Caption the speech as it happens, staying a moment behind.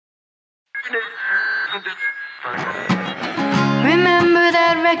Remember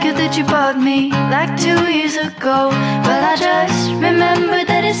that record that you bought me like 2 years ago? Well, I just remembered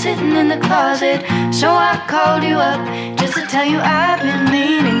that it's sitting in the closet. So I called you up just to tell you I've been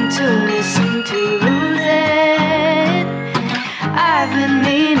meaning to listen to that. I've been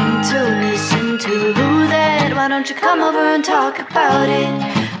meaning to listen to that. Why don't you come over and talk about it?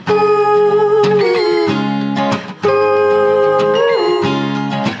 Ooh,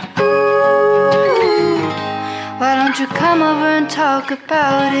 why don't you come over and talk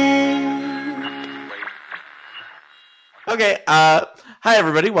about it? Okay, hi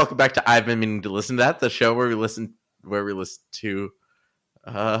everybody. Welcome back to I've Been Meaning to Listen to That, the show where we listen to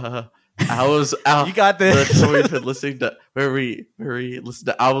albums. You got this. The show we've been listening to where we listen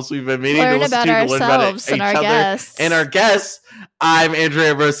to albums we've been meaning to listen about to ourselves learn about it, and each our other guests. and our guests. I'm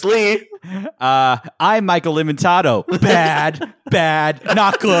Andrea Bruce Lee. I'm Michael Limontato. Bad,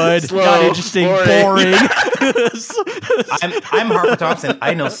 not good, Slow, not interesting, boring. I'm Harper Thompson.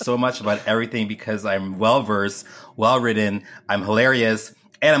 I know so much about everything because I'm well-versed, well-written, I'm hilarious,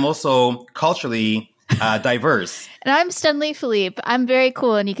 and I'm also culturally diverse. And I'm Stenley Philippe. I'm very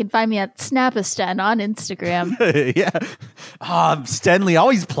cool, and you can find me at Snapistan on Instagram. Yeah. Stenley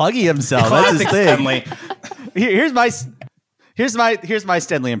always plugging himself. That's his Classic thing. Stanley. Here's my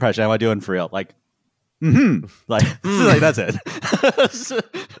Stenley impression. I want to do it for real. Like that's it.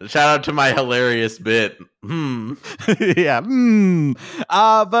 Shout out to my hilarious bit. Yeah.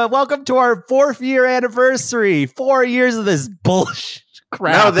 But welcome to our 4th year anniversary. 4 years of this bullshit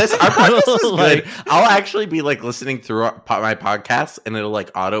crap. No, our podcast is good. Like, I'll actually be like listening through my podcasts, and it'll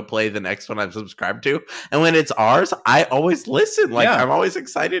like autoplay the next one I'm subscribed to. And when it's ours, I always listen. Like I'm always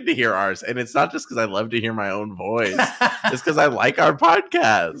excited to hear ours, and it's not just because I love to hear my own voice. It's because I like our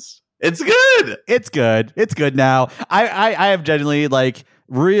podcast. It's good. It's good now. I am genuinely like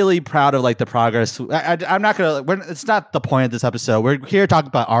really proud of like the progress. I'm not gonna. It's not the point of this episode. We're here talking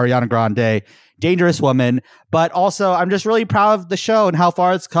about Ariana Grande, Dangerous Woman, but also I'm just really proud of the show and how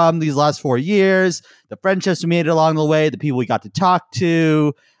far it's come these last 4 years. The friendships we made along the way, the people we got to talk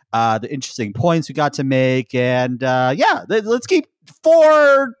to, the interesting points we got to make, and let's keep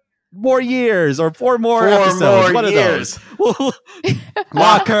 4 more years or 4 more episodes. One years. Of those.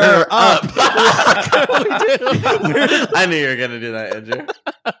 Lock her up. I knew you were going to do that, Andrew.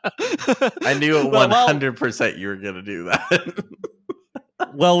 I knew it 100% you were going to do that.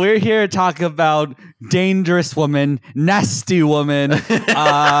 Well, we're here to talk about Dangerous Woman, Nasty Woman.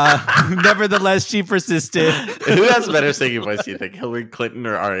 Nevertheless, she persisted. Who has better singing voice, do you think? Hillary Clinton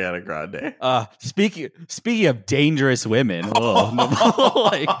or Ariana Grande? Speaking of dangerous women, do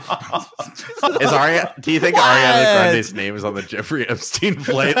you think Ariana Grande's name is on the Jeffrey Epstein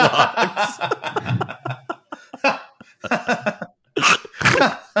flight logs?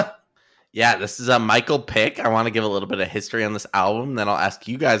 Yeah, this is a Michael pick. I want to give a little bit of history on this album. Then I'll ask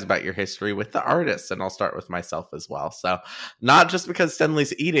you guys about your history with the artists, and I'll start with myself as well. So not just because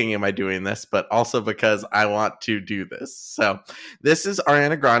Stenley's eating am I doing this, but also because I want to do this. So this is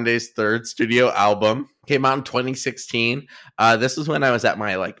Ariana Grande's 3rd studio album. Came out in 2016. This was when I was at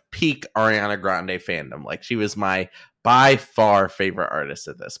my like peak Ariana Grande fandom. Like she was my by far favorite artist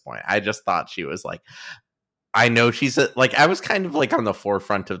at this point. I just thought she was like, I know she's I was kind of like on the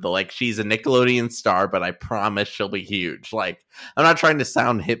forefront of the like she's a Nickelodeon star, but I promise she'll be huge. Like I'm not trying to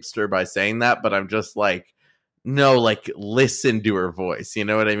sound hipster by saying that, but I'm just like, no, like listen to her voice. You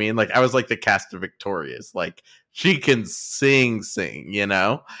know what I mean? Like I was like the cast of Victorious. Like she can sing, you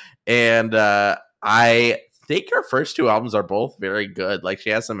know? And I think her first 2 albums are both very good. Like she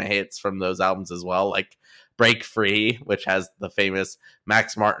has some hits from those albums as well. Like Break Free, which has the famous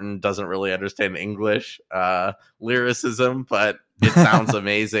Max Martin doesn't really understand English lyricism, but it sounds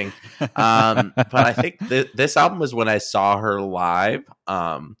amazing. But I think this album was when I saw her live.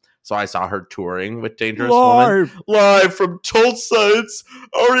 So I saw her touring with Dangerous Woman. Live from Tulsa, it's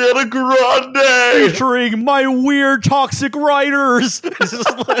Ariana Grande! Featuring my weird toxic writers!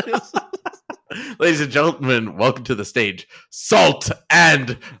 Ladies and gentlemen, welcome to the stage, Salt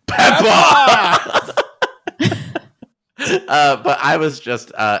and Pepper! But I was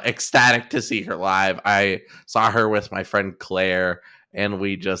just ecstatic to see her live. I saw her with my friend Claire, and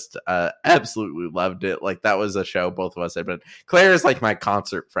we just absolutely loved it. Like that was a show both of us had been. Claire is like my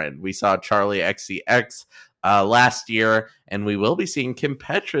concert friend. We saw Charlie XCX last year, and we will be seeing Kim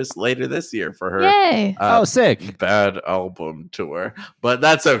Petras later this year for her. Yay! Sick. Bad album tour, but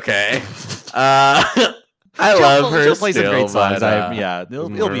that's okay. I love her. She'll play some great songs. But,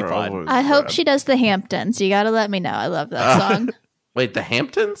 it'll be fun. I hope she does the Hamptons. You got to let me know. I love that song. Wait, the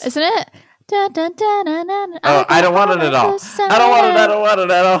Hamptons? Isn't it? Oh, I don't want it at all. I don't want it. I don't want it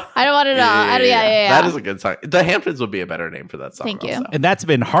at all. I don't want it at all. Yeah. That is a good song. The Hamptons would be a better name for that song. Thank you. Also. And that's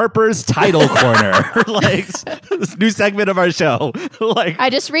been Harper's Title Corner, like this new segment of our show. Like, I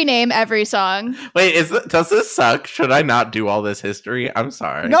just rename every song. Wait, does this suck? Should I not do all this history? I'm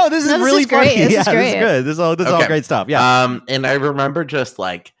sorry. no, this is really great. funny. This Yeah, is great. this is good. This is all great stuff. Yeah. And I remember just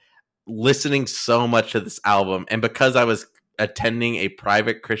like listening so much to this album, and because I was attending a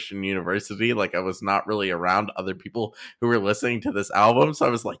private Christian university, like I was not really around other people who were listening to this album, so I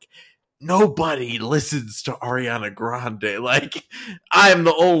was like, nobody listens to Ariana Grande, like I'm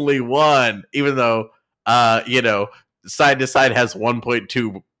the only one, even though Side to Side has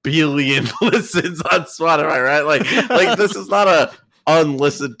 1.2 billion listens on Spotify, right? Like this is not a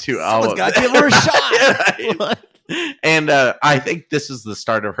unlistened to album. Someone's gotta give her a shot. Right? And I think this is the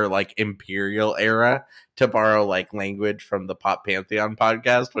start of her like imperial era, to borrow like language from the Pop Pantheon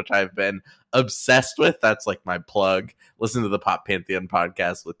podcast, which I've been obsessed with. That's like my plug. Listen to the Pop Pantheon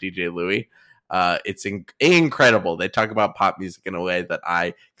podcast with DJ Louie. It's incredible. They talk about pop music in a way that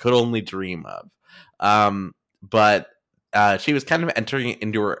I could only dream of. But she was kind of entering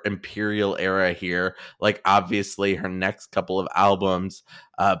into her imperial era here. Like obviously her next couple of albums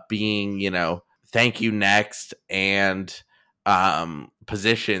being, Thank You Next and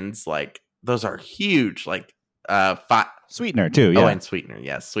Positions, like those are huge. Like Sweetener too. Yeah. Oh, and Sweetener,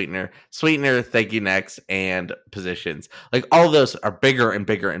 yes, Sweetener, Thank You Next, and Positions. Like all those are bigger and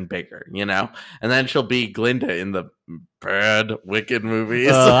bigger and bigger, And then she'll be Glinda in the bad Wicked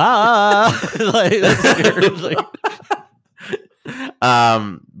movies.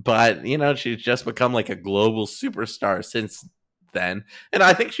 But she's just become like a global superstar since then, and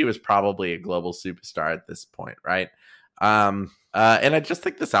I think she was probably a global superstar at this point, right? And I just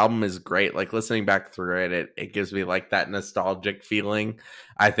think this album is great. Like listening back through it gives me like that nostalgic feeling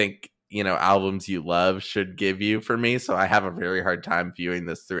I think albums you love should give you, for me. So I have a very hard time viewing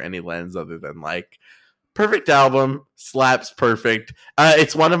this through any lens other than like perfect album, slaps perfect.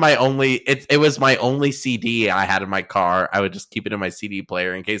 It's one of my only. It was my only CD I had in my car. I would just keep it in my CD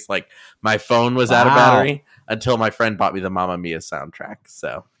player in case like my phone was out of battery, until my friend bought me the Mamma Mia soundtrack.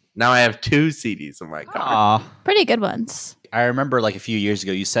 So now I have 2 CDs in my car. Pretty good ones. I remember like a few years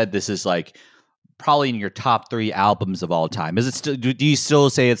ago, you said this is like probably in your top 3 albums of all time. Is it still? Do you still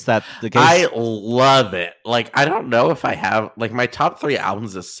say it's that the case? I love it. Like I don't know if I have like my top 3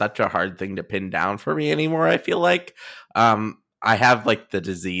 albums is such a hard thing to pin down for me anymore. I feel like I have like the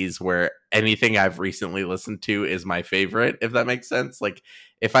disease where anything I've recently listened to is my favorite, if that makes sense. Like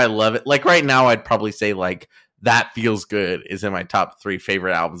if I love it, like right now, I'd probably say like That Feels Good is in my top 3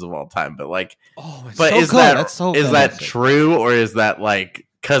 favorite albums of all time. But like, is that true, or is that like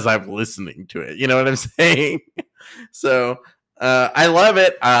because I'm listening to it? You know what I'm saying? So I love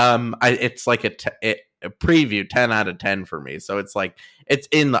it. It's like a preview 10 out of 10 for me. So it's like it's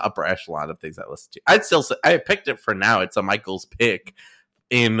in the upper echelon of things I listen to. I'd still say I picked it for now. It's a Michael's pick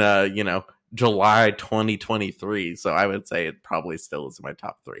in July 2023. So I would say it probably still is in my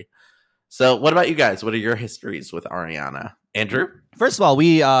top 3. So what about you guys? What are your histories with Ariana? Andrew? First of all,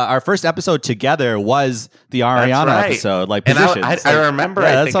 we our first episode together was the Ariana episode, like Positions. And I remember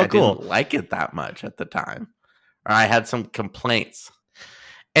I think I didn't like it that much at the time. Or I had some complaints.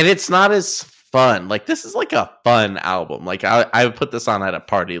 And it's not as fun. Like this is like a fun album. Like I would put this on at a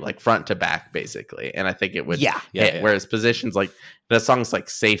party, like front to back, basically. And I think it would hit. Whereas Positions, like the songs like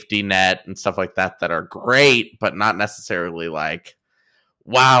Safety Net and stuff like that are great, but not necessarily like,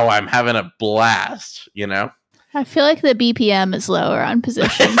 wow, I'm having a blast, I feel like the BPM is lower on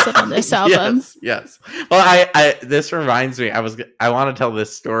Positions than on this album. Yes. Well, I this reminds me, I want to tell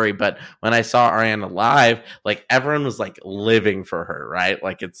this story, but when I saw Ariana live, like everyone was like living for her, right?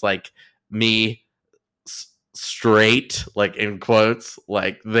 Like it's like me straight, like in quotes,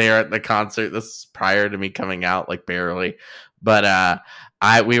 like there at the concert. This is prior to me coming out, like barely, but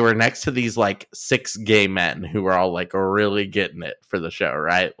we were next to these like 6 gay men who were all like really getting it for the show,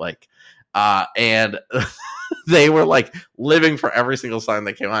 right? Like, and they were like living for every single song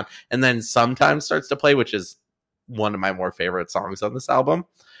that came on, and then Sometimes starts to play, which is one of my more favorite songs on this album.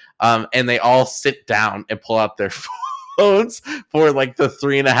 And they all sit down and pull out their phones for like the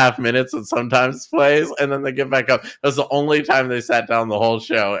 3.5 minutes that Sometimes plays, and then they get back up. That was the only time they sat down the whole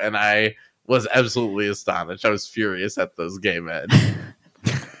show, and I was absolutely astonished. I was furious at those gay men.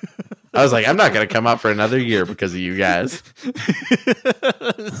 I was like, I'm not going to come out for another year because of you guys.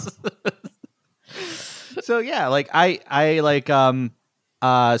 So yeah, like I like so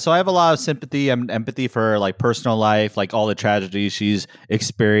I have a lot of sympathy and empathy for like personal life, like all the tragedies she's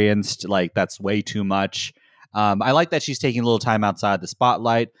experienced. Like that's way too much. I like that she's taking a little time outside the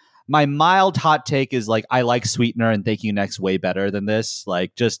spotlight. my mild hot take is like I like Sweetener and Thank You Next way better than this.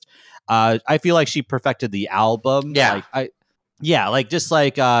 Like just I feel like she perfected the album. Yeah.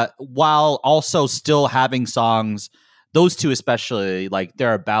 While also still having songs, those two especially, like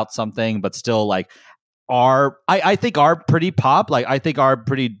they're about something, but still like I think are pretty pop. Like I think are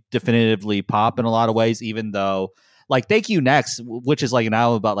pretty definitively pop in a lot of ways, even though like Thank You Next, which is like an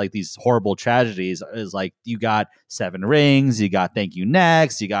album about like these horrible tragedies, is like you got Seven Rings, you got Thank You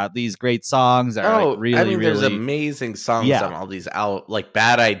Next, you got these great songs that are like really, I mean, really there's amazing songs on all these out, like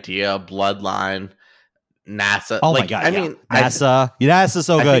Bad Idea, Bloodline, NASA. Oh like, my god! I mean, NASA's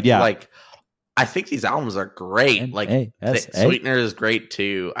so good. Think, like, I think these albums are great. Sweetener is great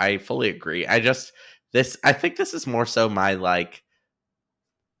too. I fully agree. I think this is more so my like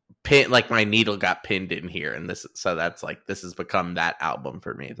pin, like my needle got pinned in here, and this this has become that album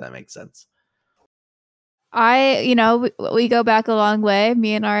for me. If that makes sense. We go back a long way,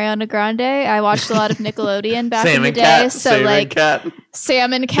 me and Ariana Grande. I watched a lot of Nickelodeon back in the day.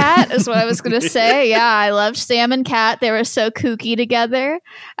 Sam and Cat is what I was going to say. Yeah, I loved Sam and Cat. They were so kooky together.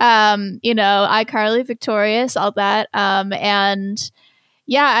 iCarly, Victorious, all that. And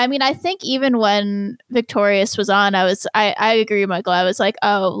yeah, I mean, I think even when Victorious was on, I agree, Michael. I was like,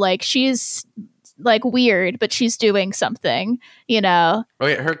 oh, like she's like weird, but she's doing something,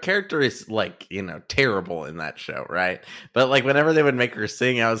 Okay, her character is like, terrible in that show, right? But like whenever they would make her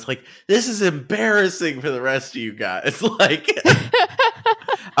sing, I was like, this is embarrassing for the rest of you guys. Like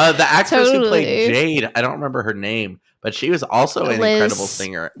the actress who played Jade, I don't remember her name, but she was also an incredible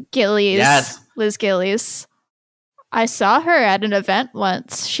singer. Gillies. Yes. Liz Gillies. I saw her at an event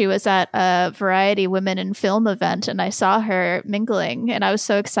once. She was at a Variety Women in Film event, and I saw her mingling, and I was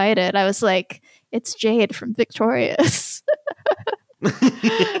so excited. I was like, it's Jade from Victorious. But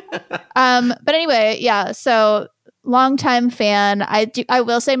anyway, yeah, so longtime fan. I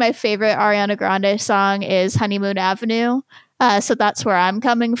will say my favorite Ariana Grande song is Honeymoon Avenue. So that's where I'm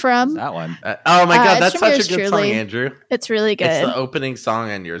coming from. That one. Oh my god, that's such a good song, Andrew. It's really good. It's the opening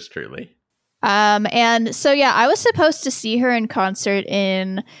song on Yours Truly. And so, yeah, I was supposed to see her in concert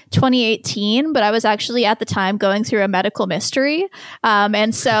in 2018, but I was actually at the time going through a medical mystery.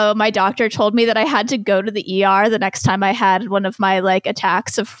 And so my doctor told me that I had to go to the ER the next time I had one of my like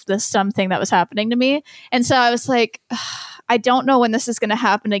attacks of something that was happening to me. And so I was like, I don't know when this is going to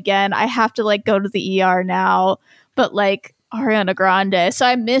happen again. I have to like go to the ER now, but like Ariana Grande. So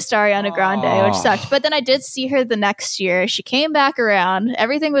I missed Ariana Grande, which sucked. But then I did see her the next year. She came back around.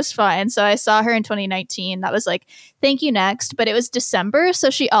 Everything was fine. So I saw her in 2019. That was like, Thank You Next. But it was December. So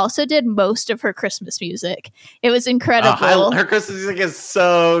she also did most of her Christmas music. It was incredible. Her Christmas music is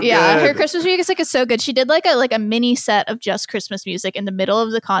so good. Yeah, her Christmas music is so good. She did like a mini set of just Christmas music in the middle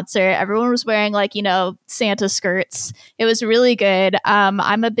of the concert. Everyone was wearing like, Santa skirts. It was really good.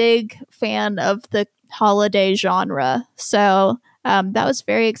 I'm a big fan of the holiday genre, so that was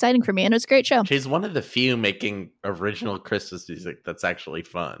very exciting for me, and it was a great show. She's one of the few making original Christmas music that's actually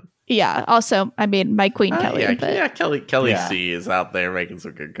fun. Yeah, also, I mean, my Queen Kelly. Kelly C is out there making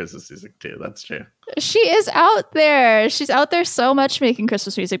some good Christmas music too. That's true. She is out there. She's out there so much making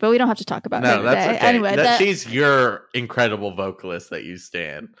Christmas music, but we don't have to talk about her today. Okay. Anyway, she's your incredible vocalist that you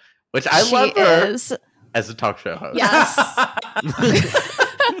stand, which I love her as a talk show host. Yes.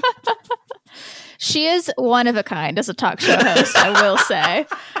 She is one of a kind as a talk show host, I will say.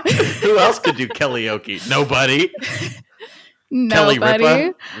 Who else could do karaoke? Nobody. Nobody. Kelly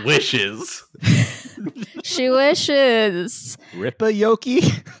Ripa wishes. She wishes. Ripa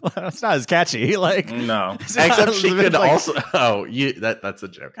Yoki? That's not as catchy. Like no. Except she could also. Oh, that's a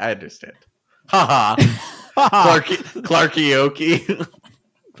joke. I understand. Ha ha. Clarky Yoki.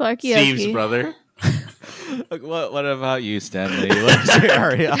 Steve's brother. What about you, Stanley? What's your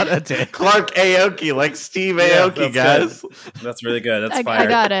Ariana take? Clark Aoki, like Steve Aoki, guys. Good. That's really good. That's fire. I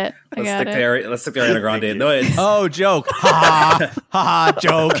got it. Let's stick to Ariana Grande. No, joke. Ha ha,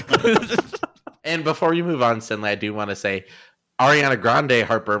 joke. And before you move on, Stanley, I do want to say Ariana Grande,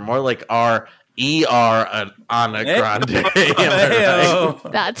 Harper, more like R-E-R Anna Grande.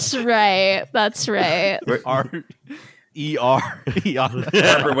 That's right. That's right. E-R.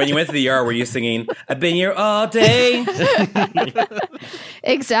 Harper, when you went to the ER, were you singing, I've been here all day?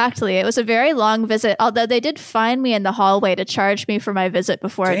 Exactly. It was a very long visit, although they did find me in the hallway to charge me for my visit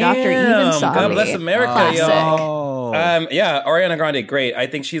before a doctor even saw me. God bless America, y'all. Yeah, Ariana Grande, great. I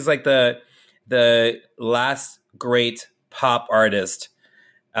think she's like the last great pop artist.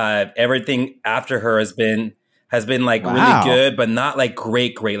 Everything after her has been like really good, but not like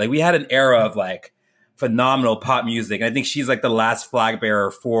great. Like we had an era of like phenomenal pop music. And I think she's like the last flag bearer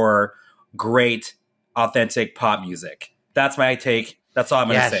for great, authentic pop music. That's my take. That's all I'm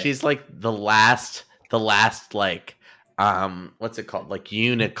gonna Yeah, say. she's like the last like what's it called? Like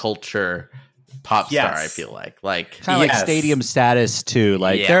uniculture pop star, I feel like. Kind of like stadium status too.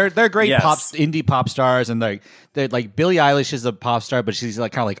 Like they're great indie pop stars, and they're like Billie Eilish is a pop star, but she's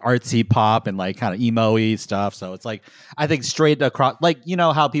like kind of like artsy pop and like kind of emo-y stuff. So it's like I think straight across, like you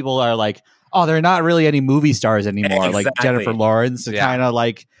know how people are like, oh, they're not really any movie stars anymore, like Jennifer Lawrence, kind of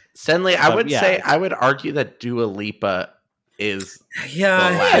like Stanley. I would say I would argue that Dua Lipa is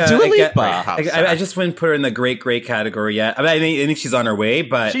Dua Lipa. I just wouldn't put her in the great category yet. I think she's on her way,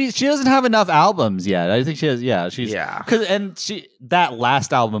 but she doesn't have enough albums yet. I think she has. That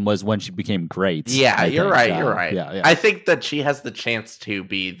last album was when she became great. Yeah, you're right. Yeah. I think that she has the chance to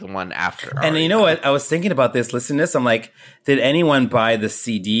be the one after. And you know what? I was thinking about this. Listen to this. I'm like, did anyone buy the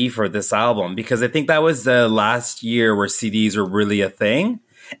CD for this album? Because I think that was the last year where CDs were really a thing.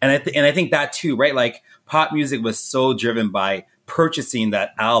 And I think that too, right? Like pop music was so driven by purchasing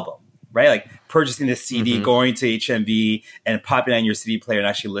that album, right? Like purchasing the CD, going to HMV and popping on your CD player and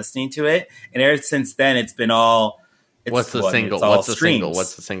actually listening to it. And ever since then, it's been all. What's the single? What's the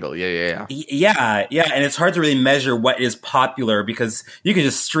single? Yeah. And it's hard to really measure what is popular because you can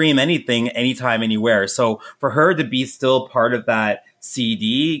just stream anything, anytime, anywhere. So for her to be still part of that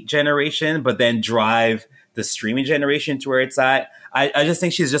CD generation, but then drive the streaming generation to where it's at, I just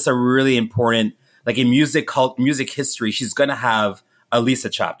think she's just a really important, like in music history, she's going to have at least a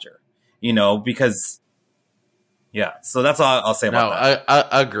chapter, you know, because, so that's all I'll say about that.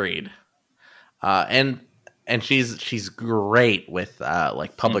 Agreed. And she's great with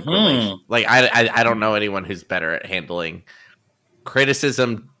like public relations. Like I don't know anyone who's better at handling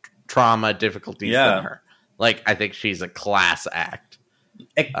criticism, trauma, difficulties than her. Like I think she's a class act.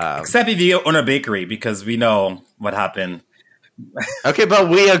 Except if you own a bakery, because we know what happened. Okay, but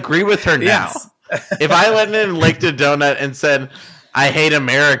we agree with her now. Yes. If I went in and licked a donut and said, I hate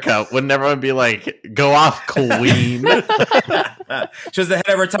America, wouldn't everyone be like, go off, queen? She was ahead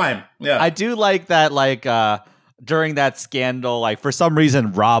of her time. Yeah. I do like that, like, during that scandal, like for some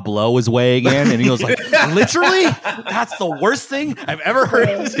reason Rob Lowe was weighing in, and he was like, "Literally, that's the worst thing I've ever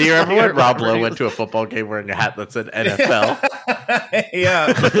heard." Do you remember when Rob Lowe went to a football game wearing a hat that said NFL?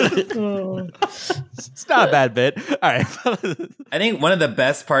 Yeah, it's not a bad bit. All right, I think one of the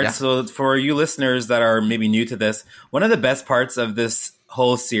best parts. So for you listeners that are maybe new to this, one of the best parts of this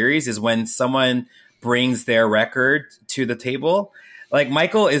whole series is when someone brings their record to the table. Like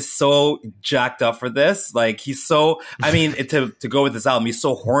Michael is so jacked up for this. Like he's so, I mean, to go with this album, he's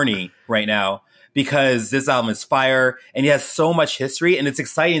so horny right now because this album is fire and he has so much history, and it's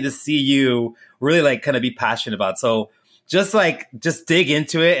exciting to see you really like kind of be passionate about. So just dig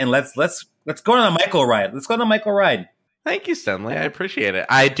into it and let's go on a Michael ride. Let's go on a Michael ride. Thank you, Stanley. I appreciate it.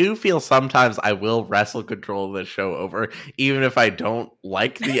 I do feel sometimes I will wrestle control of this show over, even if I don't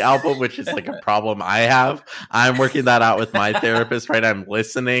like the album, which is like a problem I have. I'm working that out with my therapist, right? I'm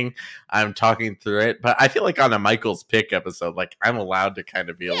listening. I'm talking through it. But I feel like on a Michael's Pick episode, like I'm allowed to kind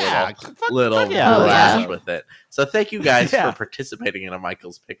of be a little rash with it. So thank you guys for participating in a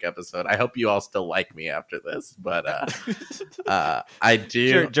Michael's Pick episode. I hope you all still like me after this. But I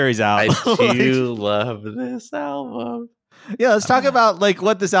do. Jury's out. I do love this album. Yeah, let's talk about like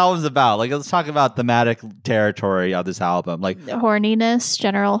what this album's about. Like, let's talk about thematic territory of this album, like horniness,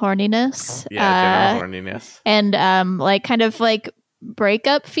 general horniness. General horniness, and like kind of like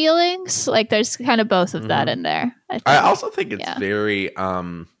breakup feelings. Like, there's kind of both of that in there. I also think it's very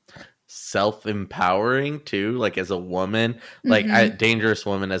self-empowering too. Like as a woman, like Dangerous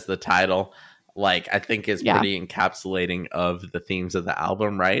Woman as the title. Like I think is pretty encapsulating of the themes of the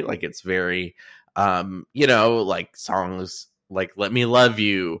album, right? Like it's very. Like songs like Let Me Love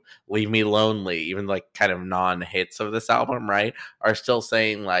You, Leave Me Lonely, even like kind of non-hits of this album, right, are still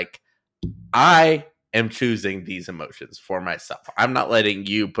saying like, I am choosing these emotions for myself. I'm not letting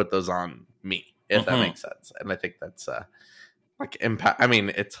you put those on me, if that makes sense. And I think that's like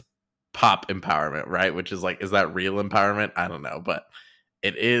it's pop empowerment, right? Which is like, is that real empowerment? I don't know, but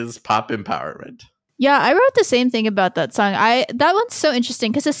it is pop empowerment. Yeah, I wrote the same thing about that song. That one's so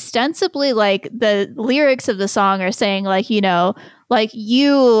interesting because ostensibly, like, the lyrics of the song are saying, like, you know, like,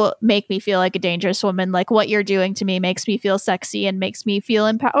 you make me feel like a dangerous woman. Like, what you're doing to me makes me feel sexy and makes me feel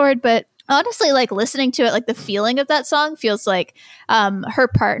empowered. But honestly, like, listening to it, like, the feeling of that song feels like her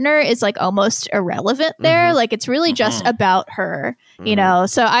partner is, like, almost irrelevant there. Like, it's really just about her, you know?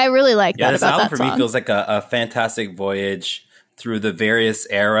 So I really like that about that song. This album for me feels like a fantastic voyage through the various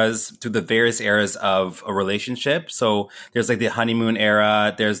eras of a relationship. So there's like the honeymoon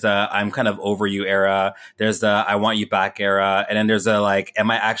era, there's the I'm kind of over you era, there's the I want you back era, and then there's a like am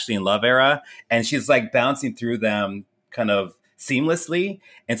I actually in love era, and she's like bouncing through them kind of seamlessly.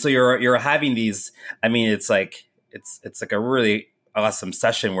 And so you're having these, I mean, it's like a really awesome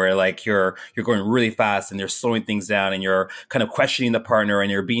session where like you're going really fast and you're slowing things down and you're kind of questioning the partner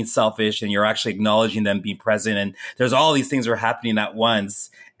and you're being selfish and you're actually acknowledging them being present. And there's all these things that are happening at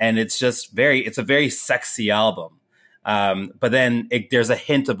once. And it's a very sexy album. But then there's a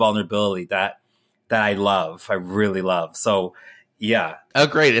hint of vulnerability that I love. I really love. So yeah. Oh,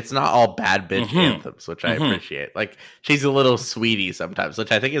 great. It's not all bad bitch anthems, which I appreciate. Like, she's a little sweetie sometimes,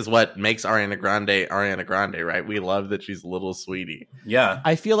 which I think is what makes Ariana Grande, right? We love that she's a little sweetie. Yeah.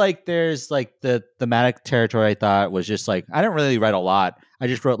 I feel like there's like the thematic territory I thought was just like, I didn't really write a lot. I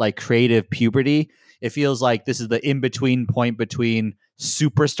just wrote like creative puberty. It feels like this is the in-between point between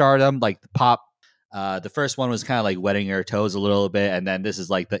superstardom, like the pop. The first one was kind of like wetting her toes a little bit, and then this is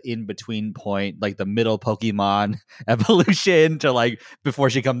like the in-between point, like the middle Pokemon evolution to like before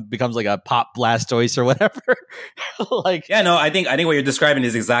she becomes like a pop Blastoise or whatever. Like, yeah, no, I think what you're describing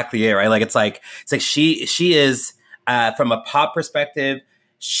is exactly it, right? Like it's like she is from a pop perspective,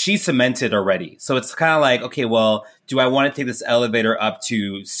 she's cemented already. So it's kind of like, okay, well, do I want to take this elevator up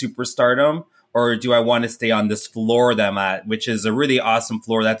to superstardom? Or do I want to stay on this floor that I'm at, which is a really awesome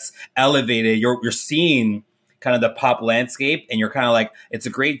floor that's elevated. You're seeing kind of the pop landscape and you're kind of like, it's a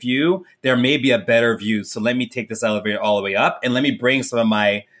great view. There may be a better view. So let me take this elevator all the way up and let me bring some of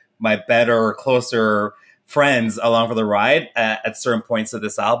my better, closer friends along for the ride at certain points of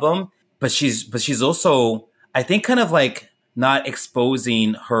this album. But she's also, I think, kind of like not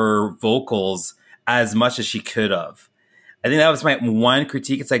exposing her vocals as much as she could have. I think that was my one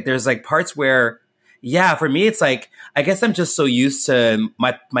critique. It's like, there's like parts where, yeah, for me, it's like, I guess I'm just so used to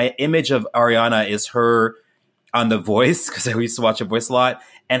my image of Ariana is her on The Voice, because I used to watch The Voice a lot,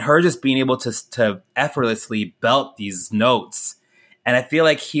 and her just being able to effortlessly belt these notes. And I feel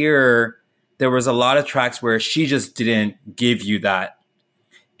like here, there was a lot of tracks where she just didn't give you that.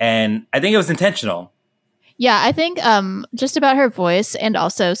 And I think it was intentional. Yeah, I think just about her voice, and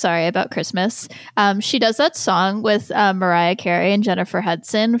also, sorry, about Christmas. She does that song with Mariah Carey and Jennifer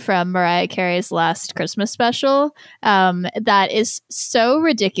Hudson from Mariah Carey's last Christmas special. That is so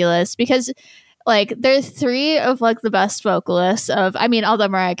ridiculous because, like, they're three of like the best vocalists of. I mean, although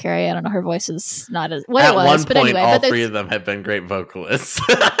Mariah Carey, I don't know, her voice is not as what At it was, one point, but anyway, all three of them have been great vocalists.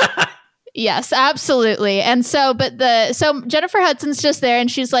 Yes, absolutely. And so Jennifer Hudson's just there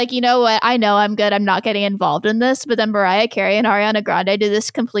and she's like, you know what? I know I'm good. I'm not getting involved in this. But then Mariah Carey and Ariana Grande do this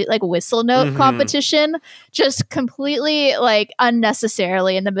complete like whistle note competition, just completely like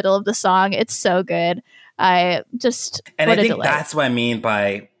unnecessarily in the middle of the song. It's so good. I think that's what I mean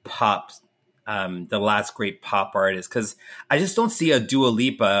by pop, the last great pop artist, because I just don't see a Dua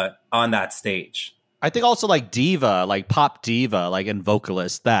Lipa on that stage. I think also like diva, like pop diva, like and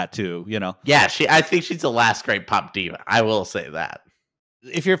vocalist, that too, you know? Yeah, I think she's the last great pop diva. I will say that.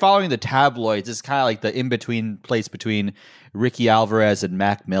 If you're following the tabloids, it's kind of like the in-between place between Ricky Alvarez and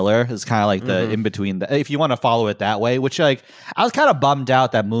Mac Miller. It's kind of like the in-between. If you want to follow it that way, which like I was kind of bummed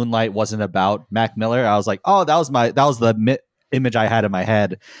out that Moonlight wasn't about Mac Miller. I was like, oh, that was the image I had in my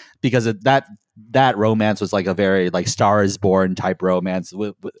head because that romance was like a very like Star is Born type romance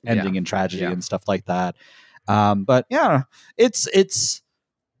with ending in tragedy and stuff like that. But yeah, it's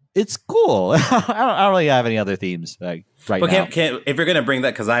cool. I don't really have any other themes like right now. If you're gonna bring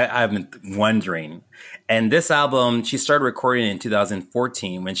that, because I've been wondering, and this album she started recording in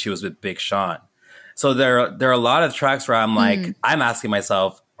 2014 when she was with Big Sean. So there are a lot of tracks where I'm like, I'm asking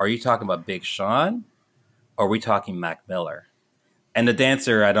myself, are you talking about Big Sean, or are we talking Mac Miller? And the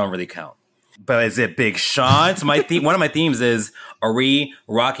dancer, I don't really count. But is it Big Sean? So one of my themes is: are we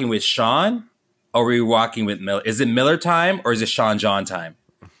rocking with Sean, or are we rocking with Miller? Is it Miller time, or is it Sean John time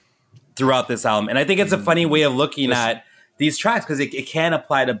throughout this album? And I think it's a funny way of looking at these tracks because it can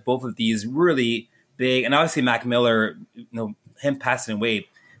apply to both of these really big. And obviously, Mac Miller, you know, him passing away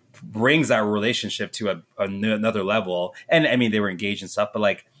brings that relationship to another level. And I mean, they were engaged and stuff,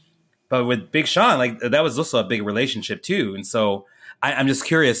 but with Big Sean, like that was also a big relationship too. And so I'm just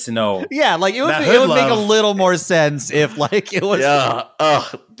curious to know. Yeah, like it would make a little more sense if like it was. Yeah,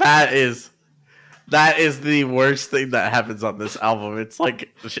 that is the worst thing that happens on this album. It's like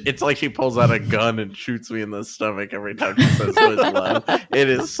she pulls out a gun and shoots me in the stomach every time she says "with love." It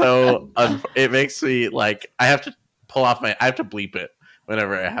is so. It makes me like I have to I have to bleep it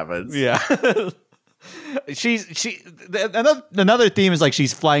whenever it happens. Yeah. Another theme is like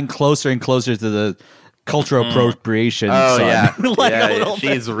she's flying closer and closer to the cultural appropriation. Oh son. yeah, like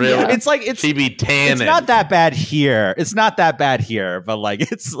she's real. Yeah. It's like she be tanning. It's not that bad here. But like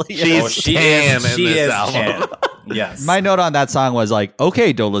it's like she is album. Yes. My note on that song was like,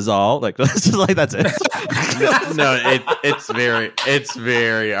 okay, Dolezal, like that's it. it's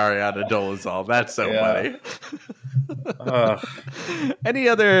very Ariana Dolezal. That's so funny. Any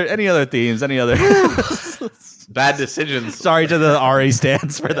other themes? Any other bad decisions? Sorry to the RA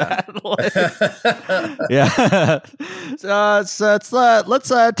stands for that. Yeah. So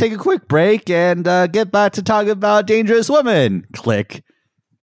let's take a quick break and get back to talking about Dangerous Woman. Click.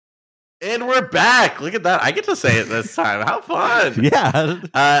 And we're back. Look at that. I get to say it this time. How fun.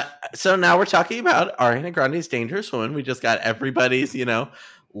 Yeah. So now we're talking about Ariana Grande's Dangerous Woman. We just got everybody's,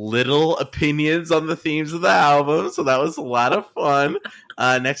 little opinions on the themes of the album. So that was a lot of fun.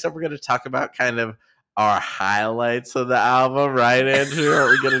 Next up, we're going to talk about kind of our highlights of the album. Right, Andrew? Are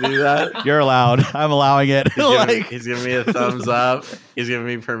we going to do that? You're allowed. I'm allowing it. He's giving me a thumbs up. He's giving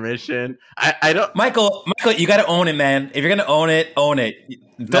me permission. I don't... Michael, you got to own it, man. If you're going to own it, own it.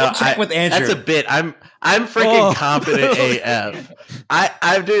 Don't check with Andrew. That's a bit. I'm freaking confident AF.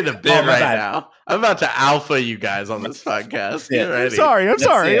 I'm doing a bit right now. I'm about to alpha you guys on this podcast. Get ready. I'm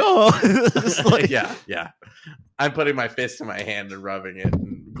sorry. Yeah. I'm putting my fist in my hand and rubbing it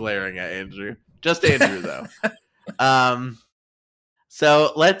and glaring at Andrew. Just Andrew though.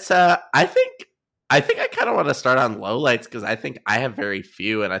 So let's. I think I kind of want to start on lowlights because I think I have very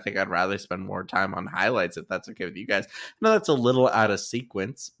few, and I think I'd rather spend more time on highlights if that's okay with you guys. I know that's a little out of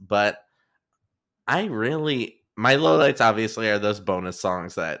sequence, but my lowlights obviously are those bonus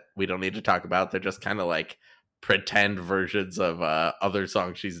songs that we don't need to talk about. They're just kind of like pretend versions of other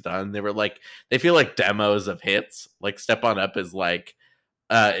songs she's done. They feel like demos of hits. Like Step On Up is like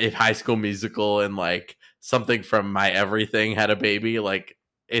if High School Musical and like something from My Everything had a baby. Like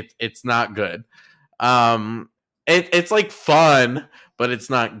it's not good. It's like fun, but it's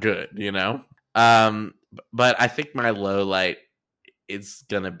not good, but I think my low light is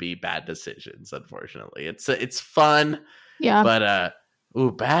gonna be Bad Decisions. Unfortunately, it's fun, yeah, but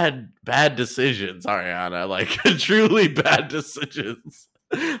bad decisions, Ariana, like truly bad decisions.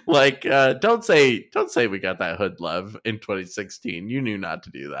 Like don't say we got that hood love in 2016. You knew not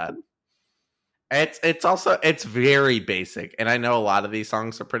to do that. It's very basic, and I know a lot of these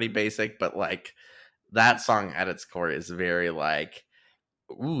songs are pretty basic, but like that song at its core is very like,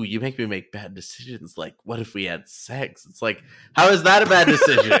 ooh, you make me make bad decisions. Like, what if we had sex? It's like, how is that a bad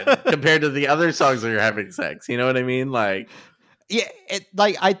decision compared to the other songs where you're having sex? You know what I mean? Like, yeah,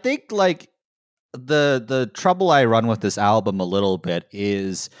 I think like the trouble I run with this album a little bit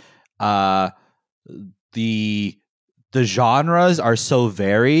is the genres are so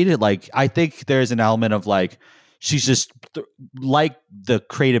varied. Like, I think there's an element of like, she's just like the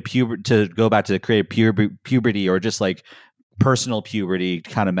creative puberty, to go back to the creative puberty or just like personal puberty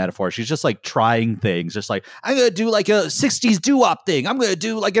kind of metaphor. She's just like trying things, just like, I'm going to do like a 60s doo-wop thing. I'm going to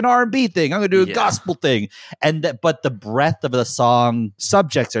do like an R&B thing. I'm going to do a gospel thing. But the breadth of the song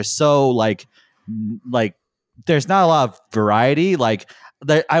subjects are so like there's not a lot of variety. Like,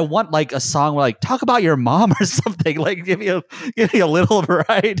 I want like a song where like talk about your mom or something. Like give me a little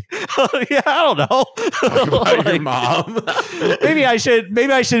variety. Yeah, I don't know. Talk about your mom. maybe I shouldn't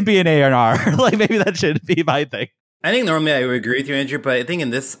be an A&R. Like maybe that shouldn't be my thing. I think normally I would agree with you, Andrew, but I think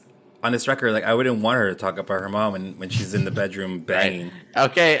on this record, like I wouldn't want her to talk about her mom when she's in the bedroom banging. Right.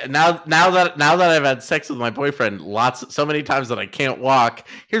 Okay, now that I've had sex with my boyfriend so many times that I can't walk,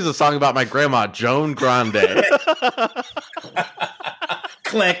 here's a song about my grandma, Joan Grande.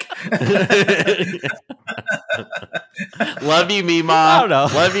 Click. Love you, Mima. I don't know.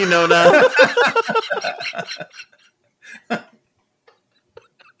 Love you, Nona.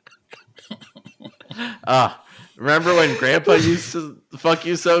 Remember when Grandpa used to fuck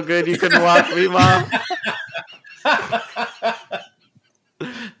you so good you couldn't walk, Mima?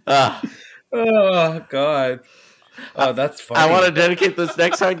 Oh, God. Oh, that's funny. I want to dedicate this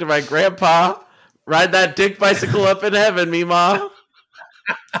next song to my grandpa. Ride that dick bicycle up in heaven, Mima.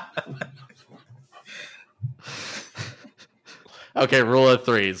 Okay, rule of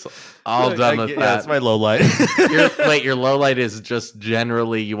threes. All done with that. That's my low light. Your low light is just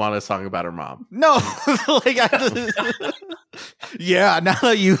generally you want a song about her mom. No, like yeah. Now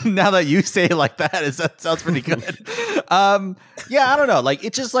that you say it like that, that sounds pretty good. Yeah, I don't know. Like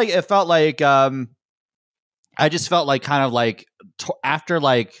it just like it felt like I just felt like kind of like after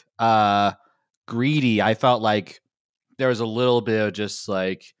like Greedy, I felt like there was a little bit of just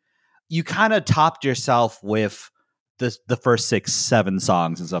like you kind of topped yourself with the first 6-7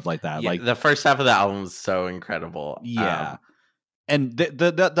 songs and stuff like that. Yeah, like the first half of the album is so incredible. Yeah. And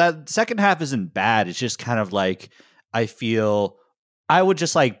the second half isn't bad. It's just kind of like I feel I would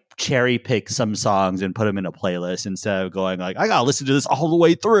just like cherry pick some songs and put them in a playlist instead of going like I gotta listen to this all the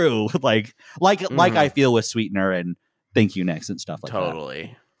way through. like I feel with Sweetener and Thank You Next and stuff like that.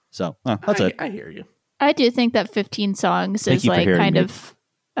 Totally. So that's it. I hear you. I do think that 15 songs Thank is you for like hearing kind me. of.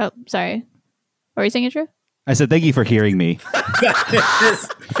 Oh, sorry. What were you saying, Andrew? I said, thank you for hearing me.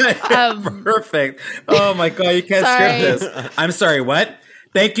 Perfect. Oh my God, you can't script this. I'm sorry, what?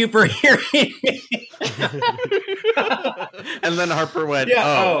 Thank you for hearing me. And then Harper went,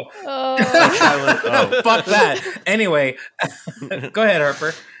 Yeah, silent, oh. Fuck that. Anyway, go ahead,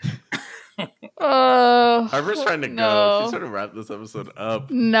 Harper. Harper's trying to go. She's trying to wrap this episode up.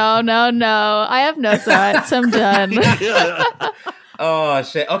 No. I have no thoughts. I'm done. Oh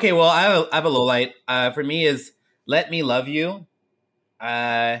shit. Okay, well, I have a low light. For me is "Let Me Love You."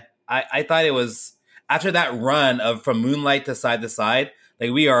 I thought it was after that run of from Moonlight to Side,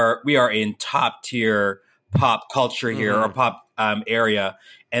 like we are in top tier pop culture here or pop area,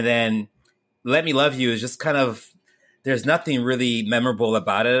 and then "Let Me Love You" is just kind of. There's nothing really memorable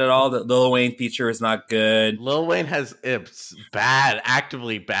about it at all. The Lil Wayne feature is not good. Lil Wayne has it's bad,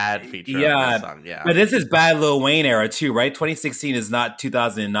 actively bad feature on this song. Yeah. But this is bad Lil Wayne era too, right? 2016 is not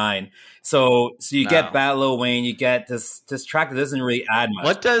 2009. So you get bad Lil Wayne, you get this track that doesn't really add much.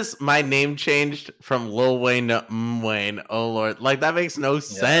 What does my name changed from Lil Wayne to Wayne? Oh Lord. Like that makes no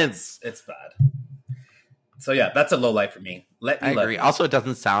sense. It's bad. So yeah, that's a low light for me. Let me I love agree. you. Also, it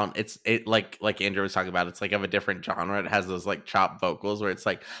doesn't sound. It like Andrew was talking about. It's like of a different genre. It has those like chopped vocals where it's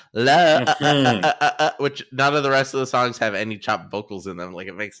like which none of the rest of the songs have any chopped vocals in them. Like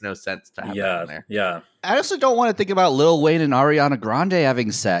it makes no sense to have that in there. Yeah. I also don't want to think about Lil Wayne and Ariana Grande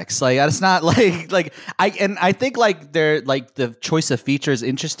having sex. Like it's not like I think like they're like the choice of features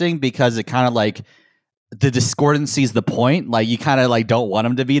interesting because it kind of like the discordancy is the point. Like you kind of like don't want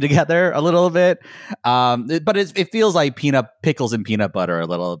them to be together a little bit. But it feels like pickles and peanut butter a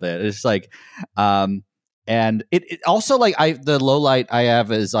little bit. It's like, and it also like the low light I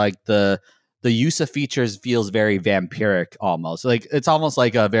have is like the use of features feels very vampiric almost. Like it's almost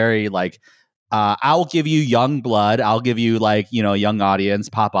like a very like, I'll give you young blood. I'll give you like, young audience,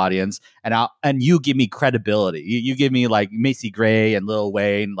 pop audience, and you give me credibility. You give me like Macy Gray and Lil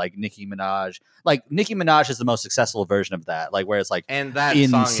Wayne, like Nicki Minaj. Like Nicki Minaj is the most successful version of that. Like where it's like and that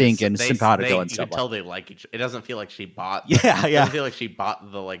in song sync is, and simpatico and you stuff. can tell they like each. It doesn't feel like she bought. It doesn't feel like she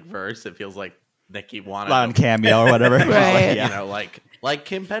bought the like verse. It feels like Nicki wanted on Cameo or whatever. Right. Like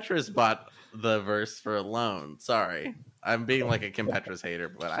Kim Petras bought the verse for Alone. Sorry. I'm being like a Kim Petras hater,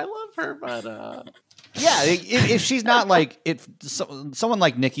 but I love her. But yeah, if she's not like if someone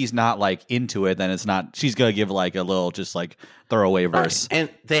like Nicki's not like into it, then it's not. She's gonna give like a little just like throwaway verse.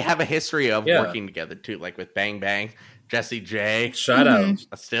 And they have a history of working together too, like with Bang Bang, Jessie J. Shut up.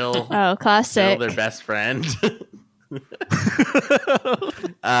 Still classic. Still their best friend.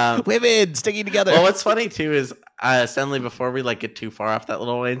 Women sticking together. Well, what's funny too is Stanley, before we like get too far off that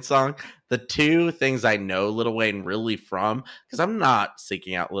Lil Wayne song, the two things I know Lil Wayne really from, because I'm not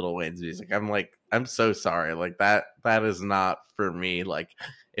seeking out Lil Wayne's music. I'm so sorry. Like that is not for me. Like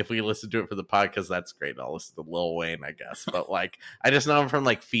if we listen to it for the podcast, that's great. I'll listen to Lil Wayne, I guess. But like I just know him from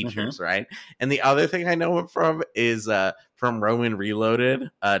like features, right? And the other thing I know him from is from Roman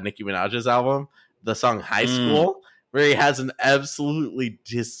Reloaded, Nicki Minaj's album, the song High School. Where he has an absolutely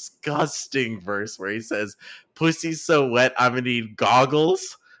disgusting verse where he says, "Pussy's so wet, I'm gonna need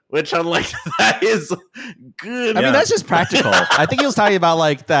goggles." Which I'm like, that is good. I mean, that's just practical. I think he was talking about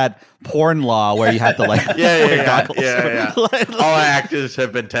like that porn law where you have to like wear goggles. Yeah. All actors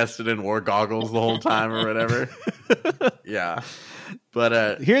have been tested and wore goggles the whole time or whatever. Yeah.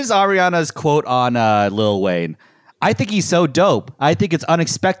 But here's Ariana's quote on Lil Wayne. I think he's so dope. I think it's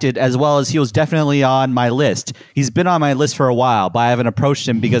unexpected, as well as he was definitely on my list. He's been on my list for a while, but I haven't approached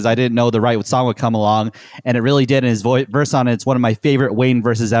him because I didn't know the right song would come along, and it really did. And his verse on it's one of my favorite Wayne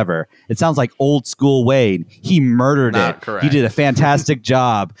verses ever. It sounds like old school Wayne. He murdered Not it. correct. He did a fantastic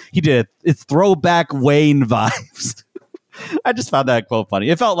job. It's throwback Wayne vibes. I just found that quote funny.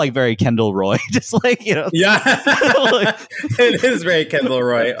 It felt like very Kendall Roy, just like Yeah, it is very Kendall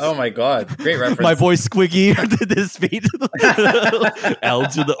Roy. Oh my god, great reference. My boy Squiggy did this beat. L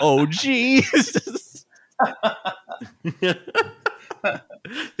to the OG.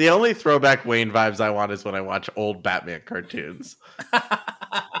 the only throwback Wayne vibes I want is when I watch old Batman cartoons.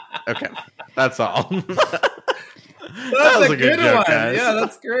 Okay, that's all. That was a good joke, guys. Yeah,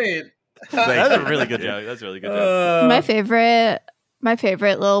 that's great. That's a really good joke. That's a really good joke. My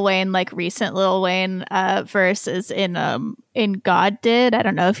favorite Lil Wayne, like recent Lil Wayne verse is in God Did. I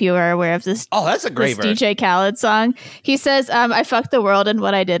don't know if you are aware of this. Oh, that's a great verse. DJ Khaled song. He says, I fucked the world, and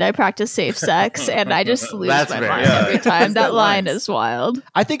what I did, I practiced safe sex, and I just lose my mind every time. That line is wild.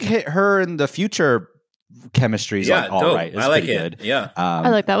 I think her in the future chemistry is like all dope. right. It's I like pretty it. good. Yeah. I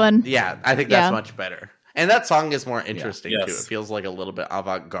like that one. Yeah, I think that's much better. And that song is more interesting Yes. too. It feels like a little bit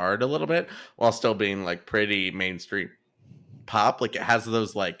avant-garde a little bit while still being like pretty mainstream pop. Like it has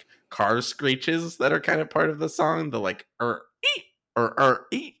those like car screeches that are kind of part of the song, the like eat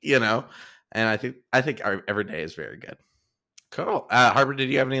eat, you know. And I think Every Day is very good. Cool. Harper, did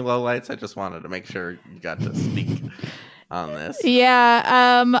you have any lowlights? I just wanted to make sure you got to speak on this.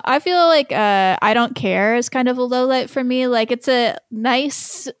 Yeah, I feel like I Don't Care is kind of a low light for me. Like it's a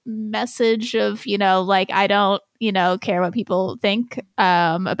nice message of, like I don't, care what people think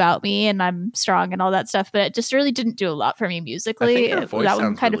about me and I'm strong and all that stuff, but it just really didn't do a lot for me musically. I think her voice that sounds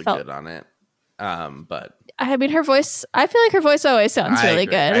one kind really of felt good on it. But I mean her voice, I feel like her voice always sounds really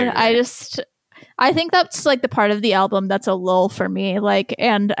good. I think that's like the part of the album that's a lull for me. Like,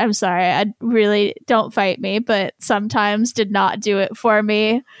 and I'm sorry, I really don't fight me, but sometimes did not do it for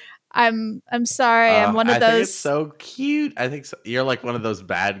me. I'm sorry. I'm one of those. I think it's so cute. I think you're like one of those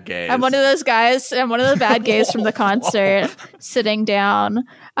bad gays. I'm one of those guys. I'm one of the bad gays from the concert sitting down.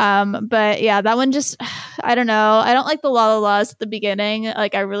 But yeah, that one just, I don't know. I don't like the La La La's at the beginning.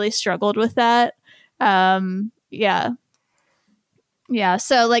 Like I really struggled with that. Yeah. Yeah,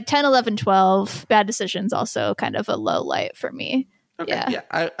 so like 10, 11, 12, Bad Decisions also kind of a low light for me. Okay, yeah.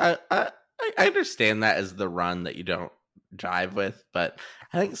 I understand that as the run that you don't jive with, but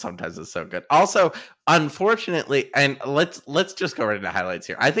I think sometimes it's so good. Also, unfortunately, and let's just go right into highlights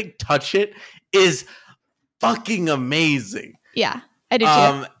here. I think Touch It is fucking amazing. Yeah, I do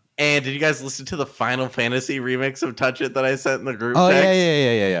too. And did you guys listen to the Final Fantasy remix of Touch It that I sent in the group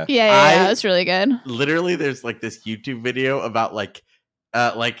text? Yeah, it was really good. Literally, there's like this YouTube video about like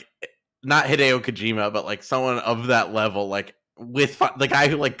not Hideo Kojima, but like someone of that level, like with the guy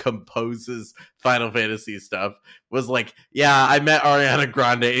who like composes Final Fantasy stuff, was like, yeah, I met Ariana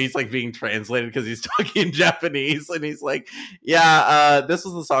Grande, and he's like being translated because he's talking Japanese, and he's like, yeah, this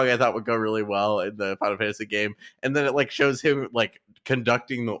was the song I thought would go really well in the Final Fantasy game, and then it like shows him like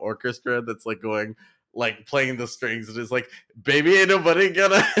conducting the orchestra that's like going, like playing the strings, and it's like, baby ain't nobody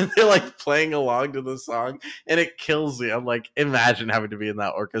gonna, and they're like playing along to the song, and it kills me. I'm like, imagine having to be in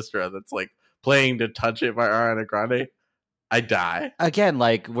that orchestra that's like playing to Touch It by Ariana Grande. I die. Again,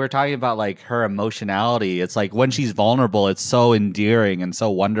 like we're talking about like her emotionality. It's like when she's vulnerable, it's so endearing and so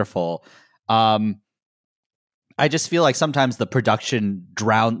wonderful. I just feel like sometimes the production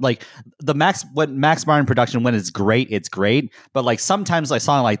like Max Martin production, when it's great, but like sometimes a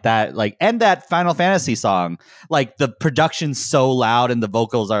song like that, like, and that Final Fantasy song, like the production's so loud and the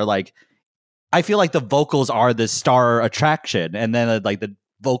vocals are like, I feel like the vocals are the star attraction, and then like the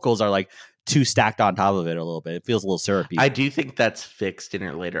vocals are like too stacked on top of it a little bit. It feels a little syrupy. I do think that's fixed in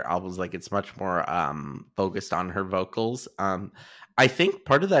her later albums. Like it's much more focused on her vocals. I think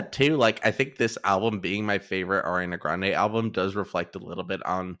part of that too, like I think this album being my favorite Ariana Grande album does reflect a little bit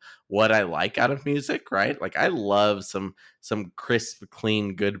on what I like out of music, right? Like I love some crisp,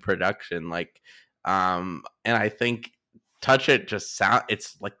 clean, good production. Like and I think Touch It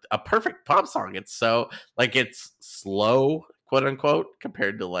it's like a perfect pop song. It's so like it's slow, quote unquote,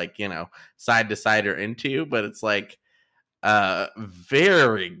 compared to like, Side to Side or Into, but it's like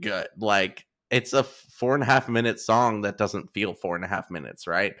very good. Like it's a 4.5 minute song that doesn't feel 4.5 minutes,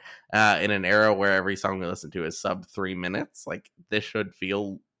 right? In an era where every song we listen to is sub 3 minutes, like this should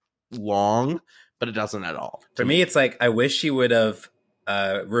feel long, but it doesn't at all. For me, it's like I wish she would have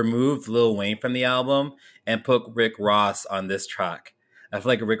removed Lil Wayne from the album and put Rick Ross on this track. I feel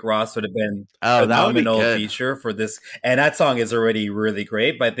like Rick Ross would have been a phenomenal feature for this. And that song is already really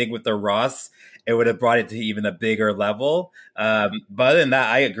great, but I think with the Ross, it would have brought it to even a bigger level. But other than that,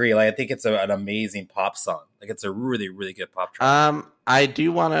 I agree. Like I think it's an amazing pop song. Like it's a really, really good pop track. I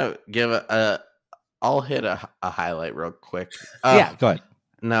do want to give I'll hit a highlight real quick. Yeah, go ahead.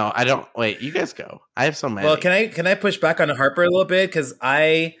 No, I don't. Wait, you guys go. I have so many. Well, can I push back on Harper a little bit? Because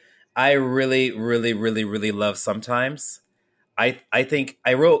I really, really, really, really love Sometimes. I think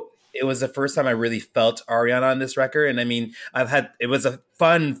it was the first time I really felt Ariana on this record. And I mean, it was a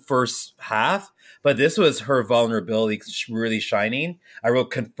fun first half, but this was her vulnerability really shining. I wrote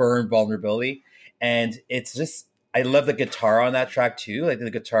Confirmed Vulnerability. And it's just, I love the guitar on that track too. Like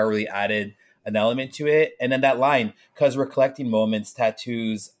the guitar really added an element to it. And then that line, because we're collecting moments,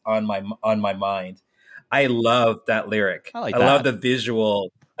 tattoos on my mind. I love that lyric. I love the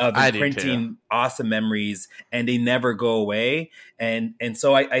visual of imprinting awesome memories, and they never go away. And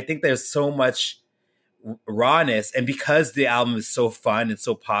so I think there's so much rawness, and because the album is so fun and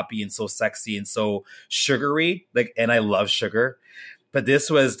so poppy and so sexy and so sugary, like, and I love sugar, but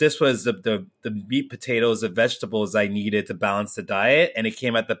this was the meat, potatoes, the vegetables I needed to balance the diet, and it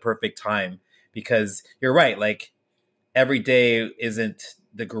came at the perfect time, because you're right, like every day isn't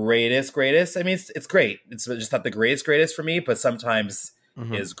the greatest. I mean, it's great. It's just not the greatest for me, but sometimes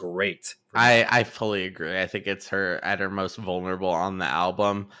is great. I fully agree. I think it's her at her most vulnerable on the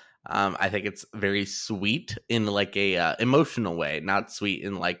album. I think it's very sweet in like a emotional way, not sweet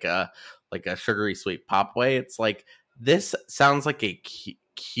in like a sugary sweet pop way. It's like, this sounds like a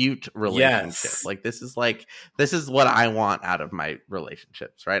cute relationship. Yes. Like this is what I want out of my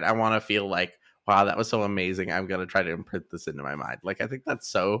relationships, right? I want to feel like, wow, that was so amazing. I'm gonna try to imprint this into my mind. Like I think that's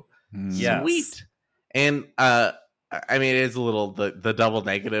so sweet. And I mean, it is a little the double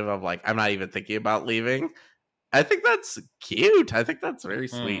negative of like, I'm not even thinking about leaving. I think that's cute. I think that's very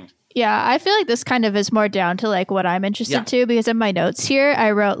sweet. Yeah, I feel like this kind of is more down to like what I'm interested to, because in my notes here,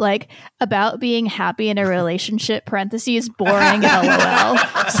 I wrote like about being happy in a relationship, parentheses, boring and LOL.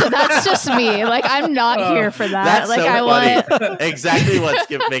 So that's just me. Like, I'm not here for that. That's like, so I funny. want Exactly what's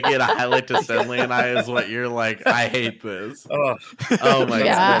making it a highlight to Stanley and I is what you're like, I hate this. Oh my God.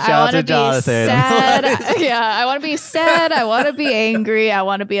 I want to be Jonathan. sad. I want to be sad. I want to be angry. I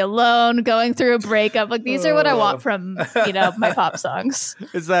want to be alone, going through a breakup. Like, these are what I want from, my pop songs.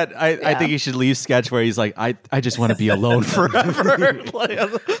 Is that I think he should leave sketch where he's like, I just want to be alone forever.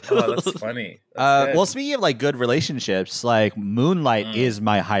 That's funny. Well, speaking of like good relationships, like Moonlight is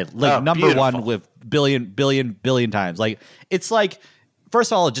my number beautiful. one with billion times. Like, it's like,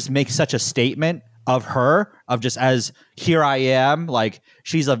 first of all, it just makes such a statement of her, of just as here I am. Like,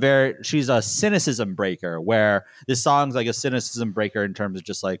 she's a cynicism breaker, where this song's like a cynicism breaker in terms of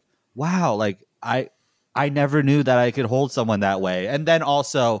just like, wow, like I never knew that I could hold someone that way. And then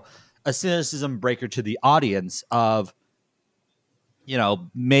also a cynicism breaker to the audience of,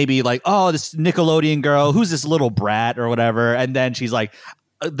 maybe like, oh, this Nickelodeon girl, who's this little brat or whatever. And then she's like,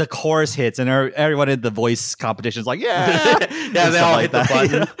 the chorus hits and everyone in the voice competition is like, yeah. They all hit the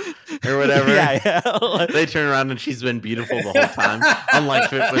button or whatever. Yeah. They turn around and she's been beautiful the whole time.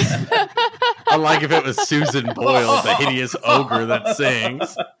 Unlike if it was Susan Boyle, the hideous ogre that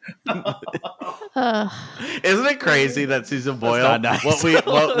sings. Isn't it crazy that Susan Boyle, nice. what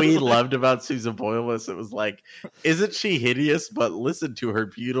we loved about Susan Boyle was, it was like, isn't she hideous, but listen to her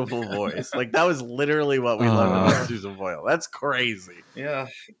beautiful voice. Like, that was literally what we loved about Susan Boyle. That's crazy. Yeah.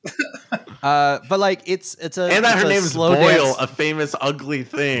 But like, it's and that her name is Boyle, dance. a famous ugly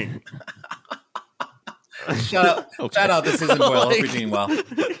thing. Shout out to Susan Boyle. Hope you're doing well.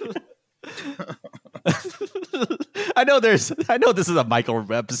 I know this is a Michael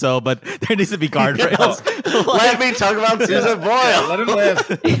episode, but there needs to be guardrails. Let me talk about Susan Boyle. Let him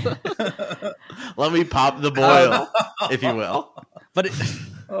live. Let me pop the boil, if you will. But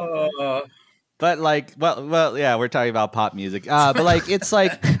but like, well, yeah, we're talking about pop music. But like, it's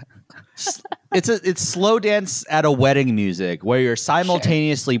like it's slow dance at a wedding music where you're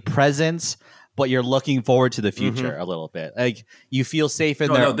simultaneously present, but you're looking forward to the future a little bit. Like, you feel safe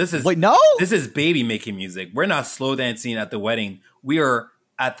in there. No, this is this is baby making music. We're not slow dancing at the wedding. We are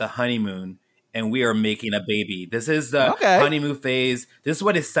at the honeymoon and we are making a baby. This is the honeymoon phase. This is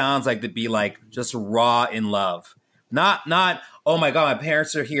what it sounds like to be like just raw in love. Not oh my God, my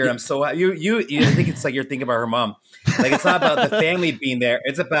parents are here. I'm so happy. You think it's like you're thinking about her mom. Like, it's not about the family being there.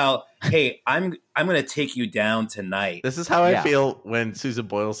 It's about, hey, I'm gonna take you down tonight. This is how I feel when Susan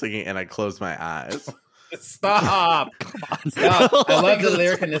Boyle's singing and I close my eyes. Stop. Come on, stop. I love the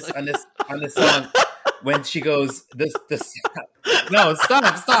lyric on this song when she goes this no,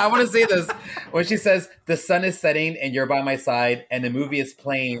 stop. I want to say this. When she says, the sun is setting and you're by my side and the movie is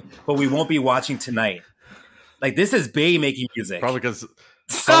playing, but we won't be watching tonight. Like, this is Bay making music. Probably because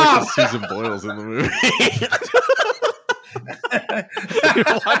Susan Boyle's in the movie.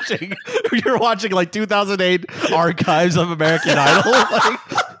 You're watching like 2008 archives of American Idol. Like.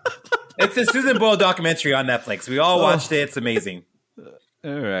 It's a Susan Boyle documentary on Netflix. We all watched it. It's amazing.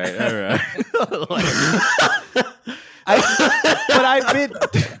 All right. But I've been.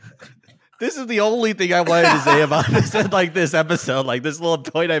 This is the only thing I wanted to say about this, like, this episode, like this little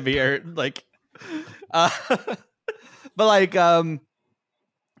point I'm here, like, but like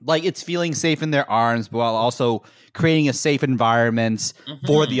it's feeling safe in their arms, but while also creating a safe environment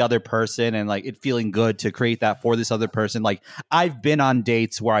for the other person, and like it feeling good to create that for this other person. Like, I've been on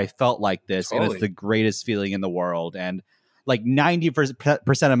dates where I felt like this, and it's the greatest feeling in the world. And like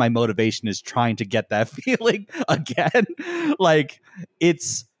 90% of my motivation is trying to get that feeling again. Like,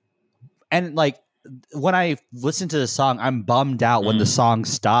 it's. And like, when I listen to the song, I'm bummed out when the song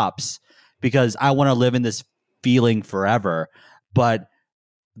stops because I want to live in this feeling forever. But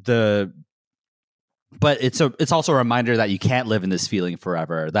it's also a reminder that you can't live in this feeling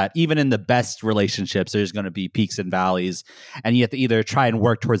forever. That even in the best relationships, there's going to be peaks and valleys, and you have to either try and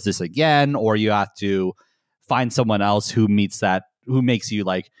work towards this again, or you have to find someone else who meets that makes you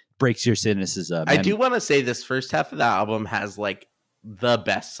like breaks your cynicism. I do want to say this first half of the album has like the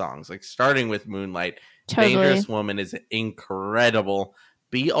best songs, like starting with Moonlight. Totally. Dangerous Woman is incredible.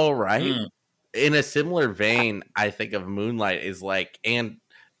 Be All Right. In a similar vein, I think of Moonlight is like, and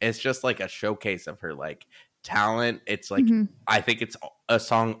it's just like a showcase of her like talent. It's like, I think it's a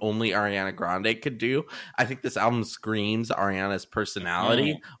song only Ariana Grande could do. I think this album screams Ariana's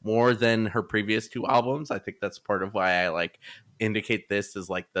personality more than her previous two albums. I think that's part of why I like indicate this as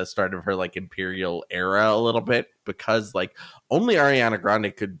like the start of her like imperial era a little bit, because like only Ariana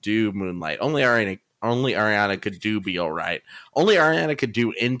Grande could do Moonlight. Only Ariana could do Be All Right. Only Ariana could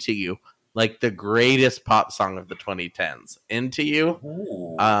do Into You, like the greatest pop song of the 2010s. Into You.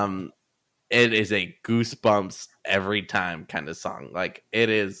 Ooh. It is a goosebumps every time kind of song. Like it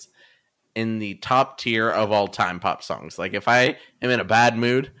is in the top tier of all time pop songs. Like if I am in a bad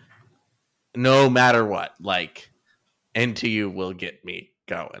mood, no matter what, like Into You will get me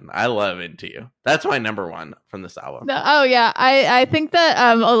going. I love Into You. That's my number one from this album. Oh yeah, I think that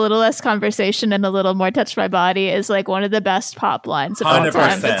A Little Less Conversation and A Little More Touch My Body is like one of the best pop lines of all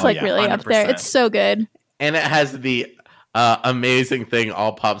time. It's like really 100%. Up there. It's so good. And it has the amazing thing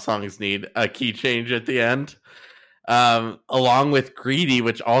all pop songs need, a key change at the end, along with Greedy,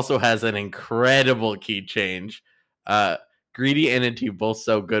 which also has an incredible key change. Greedy and Into You both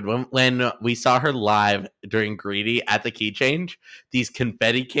so good. When we saw her live during Greedy at the key change, these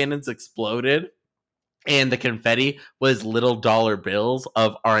confetti cannons exploded, and the confetti was little dollar bills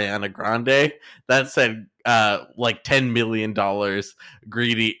of Ariana Grande that said like $10 million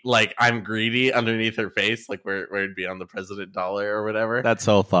greedy, like I'm greedy underneath her face, like where it'd be on the president dollar or whatever. That's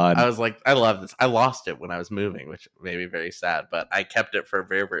so fun. I was like, I love this. I lost it when I was moving, which made me very sad, but I kept it for a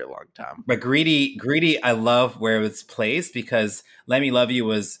very, very long time. But greedy, I love where it's placed, because Let Me Love You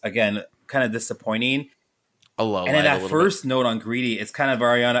was, again, kind of disappointing. And then that first note on Greedy, it's kind of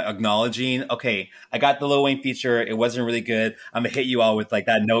Ariana acknowledging, okay, I got the Lil Wayne feature. It wasn't really good. I'm going to hit you all with like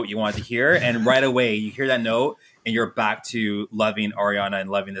that note you wanted to hear. And right away, you hear that note and you're back to loving Ariana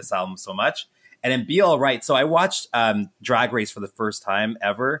and loving this album so much. And then Be All Right. So I watched Drag Race for the first time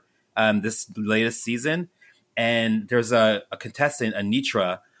ever this latest season. And there's a contestant,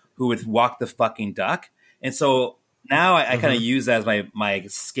 Anitra, who would walk the fucking duck. And so now I kind of use that as my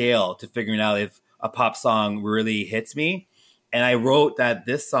scale to figuring out if a pop song really hits me. And I wrote that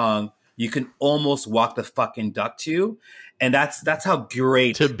this song you can almost walk the fucking duck to, and that's how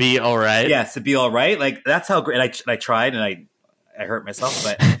great To Be All Right. Yes, To Be All Right. Like that's how great. And I tried and I hurt myself,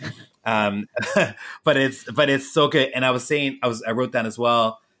 but but it's so good. And I wrote down as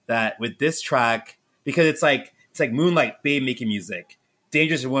well that with this track, because it's like Moonlight, Babe making music,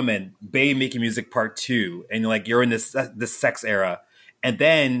 Dangerous Woman, Babe making music part 2, and like you're in this sex era, and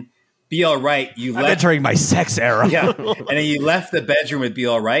then Be All Right, I'm entering my sex era. Yeah. And then you left the bedroom with Be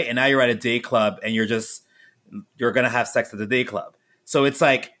All Right, and now you're at a day club and you're going to have sex at the day club. So it's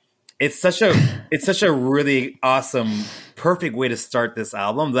like, it's such a really awesome, perfect way to start this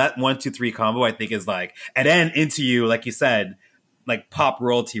album. That 1, 2, 3 combo, I think, is like, and then Into You, like you said, like pop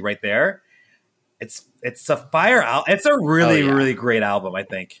royalty right there. It's a fire album. It's a really, really great album, I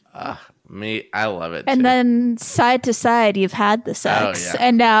think. I love it. And then Side to Side, you've had the sex,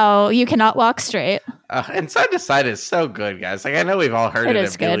 and now you cannot walk straight. And Side to Side is so good, guys. Like I know we've all heard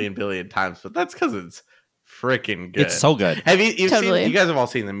it a billion times, but that's because it's freaking good. It's so good. Have you seen? You guys have all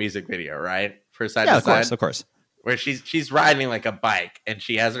seen the music video, right? For Side to Side, of course. Where she's riding like a bike and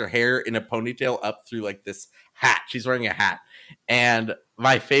she has her hair in a ponytail up through like this hat. She's wearing a hat, and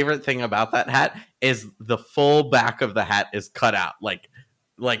my favorite thing about that hat is the full back of the hat is cut out, like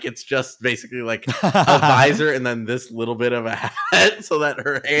it's just basically like a visor and then this little bit of a hat so that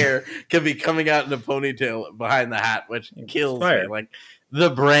her hair can be coming out in a ponytail behind the hat, which kills me. Like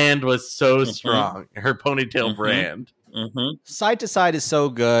the brand was so strong. Her ponytail brand. Side to Side is so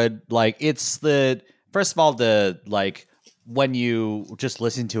good. Like it's first of all, like when you just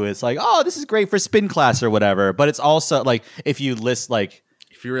listen to it, it's like, oh, this is great for spin class or whatever. But it's also like if you list like,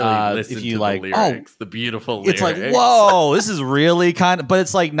 if you really listen to the lyrics, the beautiful lyrics. It's like, whoa, this is really kind of, but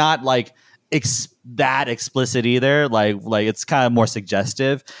it's like not like that explicit either. Like it's kind of more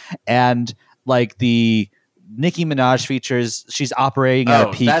suggestive. And like the Nicki Minaj features, she's operating at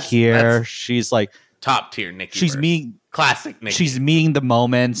a peak here. She's like top tier Nicki. She's classic Nicki. She's meeting the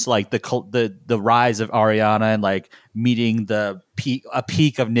moments, like the rise of Ariana and like meeting a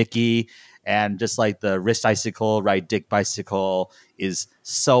peak of Nicki. And just like the wrist icicle, right? Dick bicycle is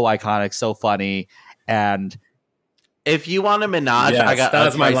so iconic, so funny. And if you want a Minaj, I got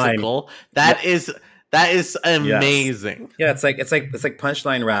a bicycle. That is amazing. Yeah, it's like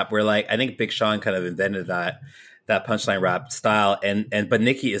punchline rap where like I think Big Sean kind of invented that that punchline rap style, but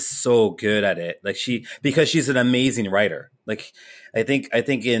Nicki is so good at it. Like because she's an amazing writer. Like I think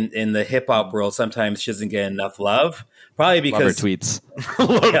in the hip hop world sometimes she doesn't get enough love. Probably because Love her tweets.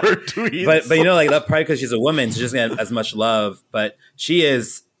 Love her tweets. But you know, like probably because she's a woman, she doesn't get as much love. But she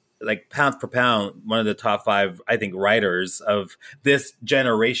is like pound for pound one of the top 5, I think, writers of this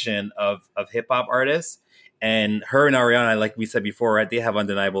generation of hip hop artists. And her and Ariana, like we said before, they have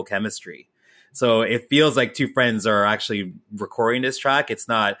undeniable chemistry. So it feels like two friends are actually recording this track. It's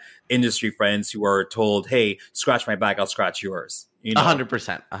not industry friends who are told, "Hey, scratch my back, I'll scratch yours."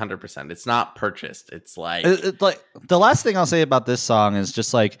 100%. It's not purchased. It's like the last thing I'll say about this song is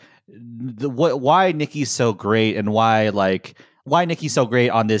just like why Nicki's so great and why Nicki's so great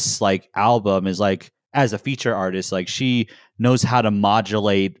on this like album is like as a feature artist, like she knows how to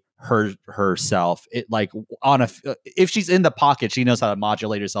modulate herself. It like if she's in the pocket, she knows how to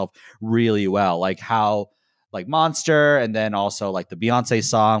modulate herself really well. Like how like Monster, and then also like the Beyonce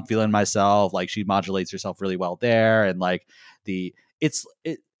song "Feeling Myself," like she modulates herself really well there. And like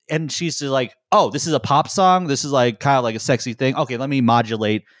and she's just like, oh, this is a pop song, this is like kind of like a sexy thing, okay, let me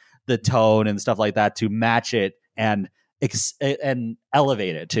modulate the tone and stuff like that to match it and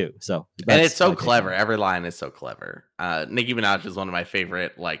elevate it too. So and it's so clever. Every line is so clever. Nicki Minaj is one of my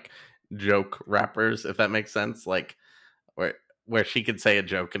favorite like joke rappers, if that makes sense. Like where she could say a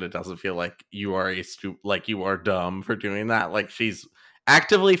joke and it doesn't feel like you are like you are dumb for doing that. Like she's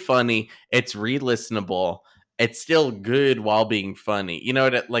actively funny. It's re-listenable. It's still good while being funny. You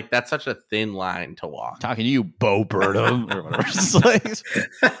know, like that's such a thin line to walk. Talking to you, Bo Burnham, or whatever. Just like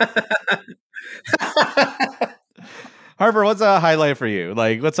Harper, what's a highlight for you?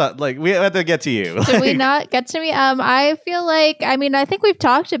 Like, what's up? Like, we have to get to you. Did we not get to me? I feel like, I mean, I think we've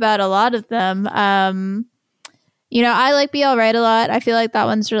talked about a lot of them. You know, I like Be Alright a lot. I feel like that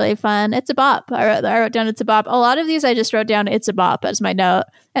one's really fun. It's a bop. I wrote down It's a Bop. A lot of these I just wrote down It's a Bop as my note.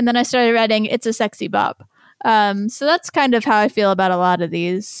 And then I started writing It's a Sexy Bop. So that's kind of how I feel about a lot of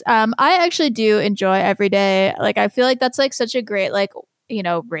these. I actually do enjoy Every Day. Like, I feel like that's like such a great, like, you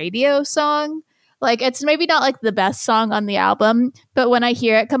know, radio song. Like, it's maybe not like the best song on the album, but when I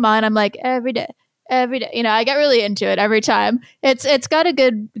hear it come on, I'm like, every day. You know, I get really into it every time. It's got a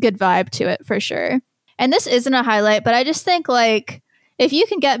good vibe to it for sure. And this isn't a highlight, but I just think like if you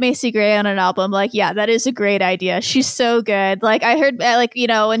can get Macy Gray on an album, like, yeah, that is a great idea. She's so good. Like I heard, like, you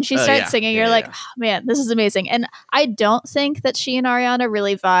know, when she starts singing, you're like, oh, man, this is amazing. And I don't think that she and Ariana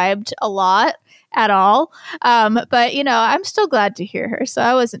really vibed a lot at all. But you know, I'm still glad to hear her, so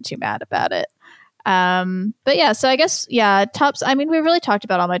I wasn't too mad about it. But yeah, so I guess, yeah, tops. I mean, we really talked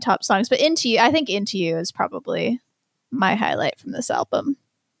about all my top songs, but I think Into You is probably my highlight from this album.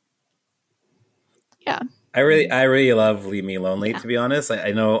 Yeah. I really love Leave Me Lonely, to be honest.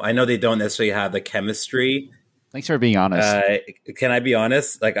 I know they don't necessarily have the chemistry. Thanks for being honest. Can I be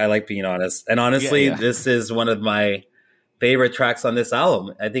honest? Like, I like being honest. And honestly, this is one of my favorite tracks on this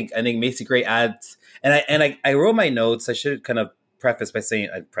album. I think Macy Gray adds, and I wrote my notes. I should kind of preface by saying,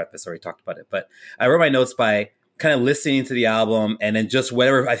 I already talked about it, but I wrote my notes by kind of listening to the album and then just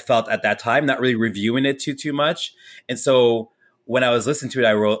whatever I felt at that time, not really reviewing it too much. And so when I was listening to it,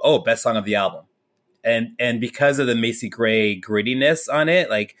 I wrote, oh, best song of the album. And because of the Macy Gray grittiness on it,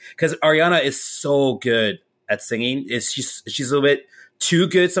 like, because Ariana is so good at singing, she's a little bit too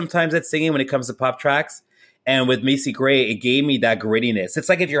good sometimes at singing when it comes to pop tracks. And with Macy Gray, it gave me that grittiness. It's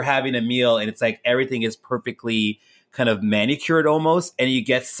like if you're having a meal and it's like everything is perfectly kind of manicured almost, and you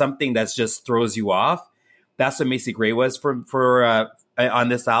get something that just throws you off. That's what Macy Gray was for on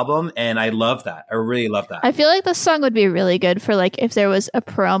this album, and I love that. I really love that. I feel like this song would be really good for like if there was a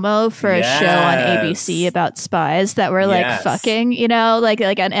promo for a show on ABC about spies that were like fucking, you know, like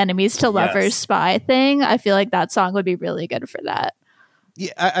an enemies to lovers spy thing. I feel like that song would be really good for that.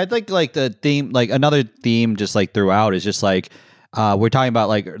 Yeah, I think like the theme, like another theme just like throughout is just like we're talking about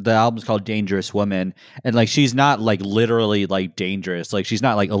like the album's called Dangerous Woman, and like she's not like literally like dangerous, like she's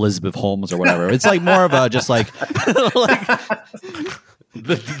not like Elizabeth Holmes or whatever. It's like more of a just like like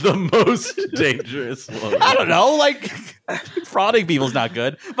the most dangerous woman. I don't know, like frauding people's not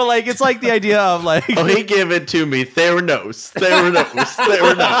good, but like it's like the idea of like, oh, he gave it to me. Theranos.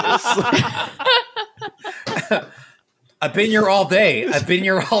 I've been here all day.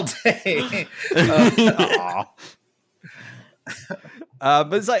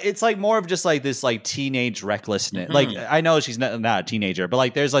 But it's like more of just like this like teenage recklessness. Like I know she's not a teenager, but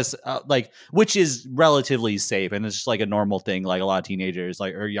like there's this like, which is relatively safe, and it's just like a normal thing like a lot of teenagers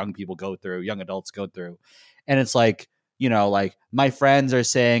like or young adults go through, and it's like like my friends are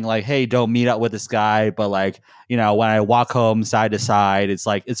saying like, hey, don't meet up with this guy, but like, when I walk home side to side, it's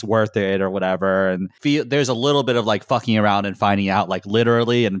like it's worth it or whatever. And there's a little bit of like fucking around and finding out, like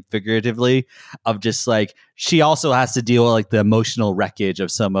literally and figuratively, of just like she also has to deal with like the emotional wreckage of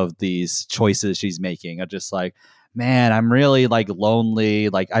some of these choices she's making, of just like, man, I'm really like lonely,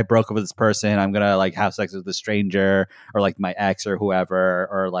 like I broke up with this person, I'm gonna like have sex with a stranger, or like my ex or whoever,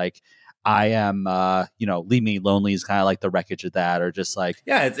 or like I am, leave me lonely is kind of like the wreckage of that, or just like,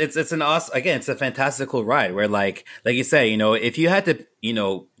 yeah, it's an awesome, again, it's a fantastical ride where like you say, if you had to,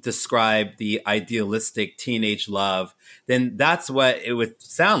 describe the idealistic teenage love, then that's what it would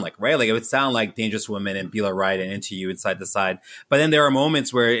sound like, right? Like it would sound like Dangerous Woman and Be riding into you inside the side. But then there are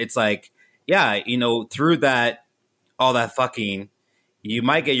moments where it's like, yeah, through that, all that fucking, you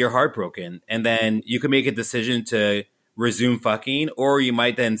might get your heart broken, and then you can make a decision to resume fucking, or you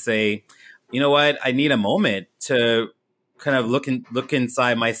might then say, you know what, I need a moment to kind of look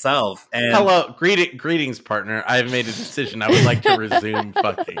inside myself. And hello, greetings, partner. I've made a decision. I would like to resume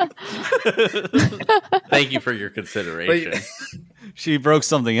fucking. Thank you for your consideration. She broke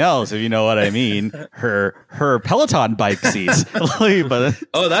something else, if you know what I mean. Her Peloton bike seats.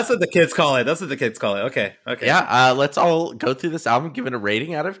 Oh, that's what the kids call it. Okay. Yeah, let's all go through this album, give it a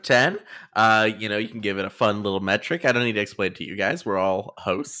rating out of 10. You can give it a fun little metric. I don't need to explain to you guys. We're all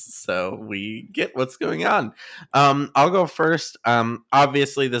hosts, so we get what's going on. I'll go first.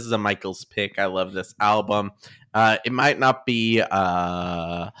 Obviously, this is a Michael's pick. I love this album. It might not be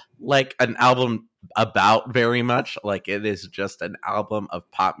like an album about very much, like it is just an album of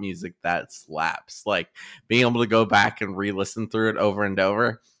pop music that slaps. Like being able to go back and re-listen through it over and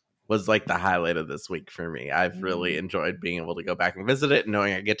over was like the highlight of this week for me. I've really enjoyed being able to go back and visit it,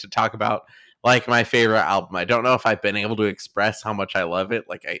 knowing I get to talk about like my favorite album. I don't know if I've been able to express how much I love it.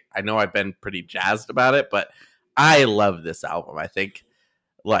 Like I know I've been pretty jazzed about it, but I love this album. I think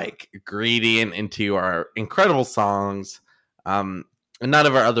like Greedy and Into are incredible songs. And none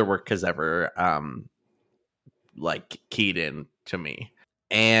of our other work has ever like keyed in to me.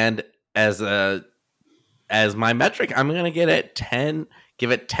 And as my metric, I'm gonna give it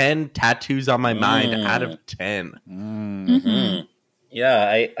 10 tattoos on my mind out of 10. Mm-hmm.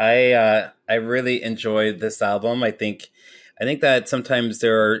 Yeah, I really enjoyed this album. I think that sometimes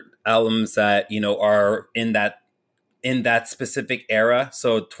there are albums that are in that specific era,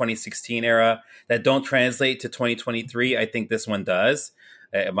 so 2016 era, that don't translate to 2023. I think this one does,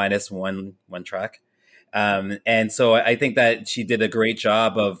 minus one track. And so I think that she did a great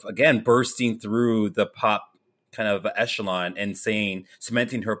job of, again, bursting through the pop kind of echelon and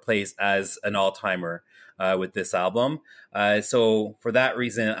cementing her place as an all-timer with this album. So for that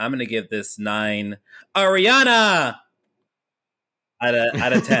reason, I'm going to give this 9 Ariana out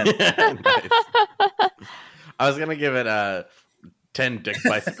of 10. Nice. I was gonna give it 10 dick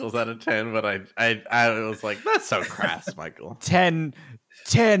bicycles out of 10, but I was like, that's so crass, Michael. 10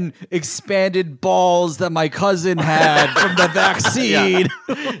 expanded balls that my cousin had from the vaccine.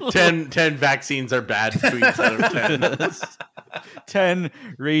 10 vaccines are bad tweets out of 10. 10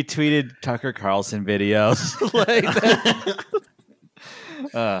 retweeted Tucker Carlson videos.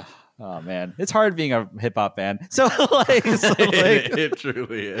 Oh man, it's hard being a hip hop fan. So It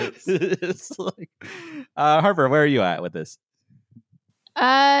truly is. It's like, Harper, where are you at with this?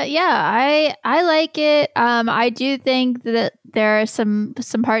 I like it. I do think that there are some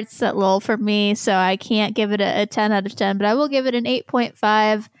parts that lull for me, so I can't give it a 10 out of 10, but I will give it an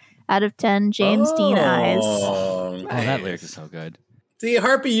 8.5 out of 10 James Dean eyes. Oh, that lyric is so good. See,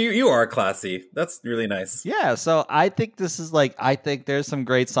 Harpy, you are classy. That's really nice. Yeah, so I think this is I think there's some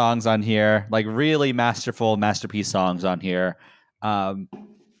great songs on here, like really masterpiece songs on here.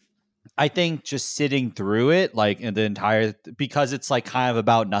 I think just sitting through it, like in the entire, because it's like kind of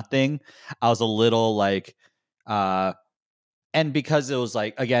about nothing, I was a little and because it was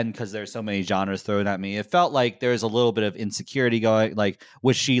like, again, because there's so many genres thrown at me, it felt like there's a little bit of insecurity going, like,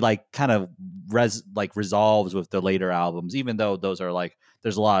 which she like kind of resolves with the later albums, even though those are like,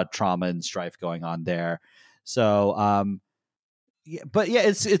 there's a lot of trauma and strife going on there. So, yeah, but yeah,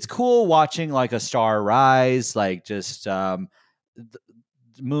 it's cool watching like a star rise, like just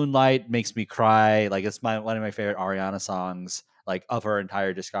Moonlight makes me cry. Like it's one of my favorite Ariana songs, like of her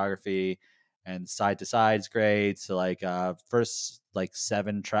entire discography. And Side to Side's great. So like first like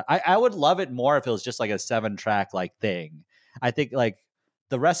 7 track. I would love it more if it was just like a 7-track like thing. I think like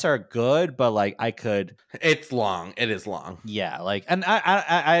the rest are good, but like I could. It's long. It is long. Yeah, like, and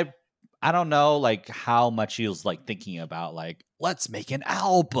I don't know like how much he was like thinking about like let's make an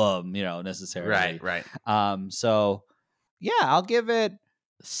album, necessarily. Right. So yeah, I'll give it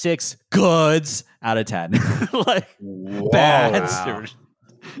 6 goods out of 10. Like bad. Wow.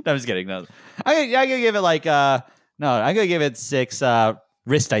 No, I'm just kidding. No, I'm gonna give it like I'm gonna give it 6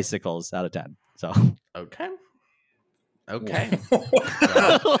 wrist icicles out of 10. So Okay. Okay.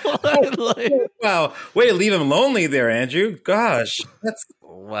 Wow. Way to leave him lonely there, Andrew. Gosh. That's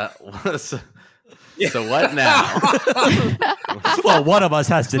so what now? well, one of us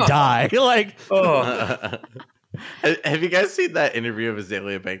has to die. Like, have you guys seen that interview of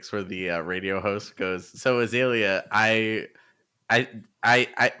Azalea Banks where the radio host goes, "So Azalea, I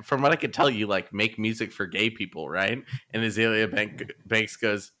from what I could tell, you like make music for gay people, right?" And Azalea Banks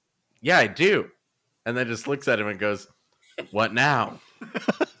goes, "Yeah, I do," and then just looks at him and goes, "What now?"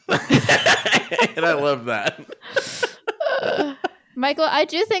 And I love that. Michael, I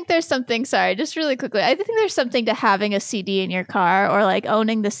do think there's something, sorry, just really quickly. I think there's something to having a CD in your car or like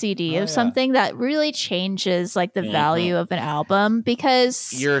owning the CD of something that really changes like the value of an album,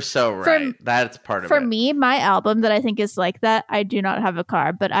 because you're so right. That's part of it. For me, my album that I think is like that, I do not have a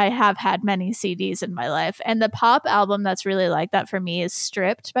car, but I have had many CDs in my life. And the pop album that's really like that for me is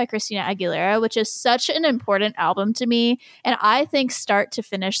Stripped by Christina Aguilera, which is such an important album to me. And I think start to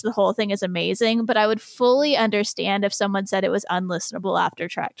finish, the whole thing is amazing, but I would fully understand if someone said it was unlistenable after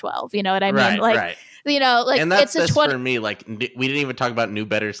track 12. You know what I mean? Like, you know, like, and that's it's a 20 for me. Like, we didn't even talk about New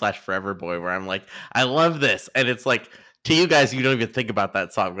Better / Forever Boy, where I'm like, I love this, and it's like, to you guys, you don't even think about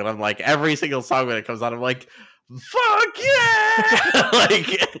that song, but I'm like, every single song when it comes out, I'm like, fuck yeah!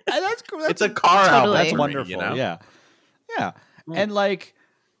 Like, that's cool. It's a car album. That's for wonderful. Me, you know? Yeah. And like,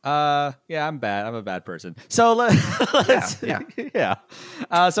 I'm bad. I'm a bad person. So let's, so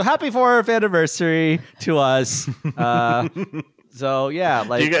happy 4th anniversary to us. So yeah,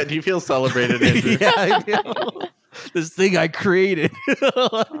 like, do you feel celebrated, Andrew? Yeah, I do. This thing I created.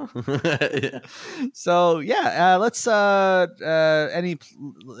 So yeah, let's any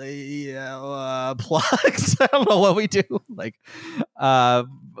plugs. I don't know what we do. Like,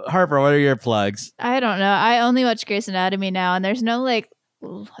 Harper, what are your plugs? I don't know. I only watch Grey's Anatomy now, and there's no like,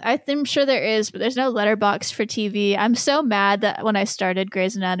 I'm sure there is, but there's no letterbox for TV. I'm so mad that when I started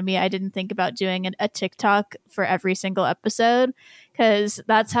Grey's Anatomy, I didn't think about doing a TikTok for every single episode, because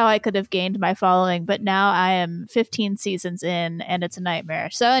that's how I could have gained my following. But now I am 15 seasons in, and it's a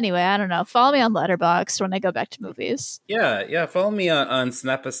nightmare. So anyway, I don't know. Follow me on Letterboxd when I go back to movies. Yeah. Follow me on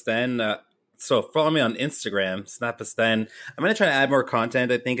Snapistan. So follow me on Instagram, Snapistan. I'm going to try to add more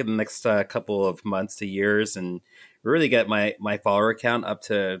content, I think, in the next couple of months to years, and really get my follower count up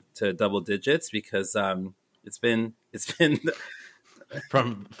to double digits, because it's been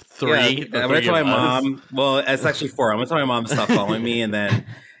from 3. Yeah, I'm gonna tell my mom. Well, it's actually 4. I'm gonna tell my mom to stop following me, and then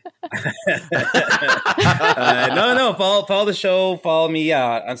no, follow the show. Follow me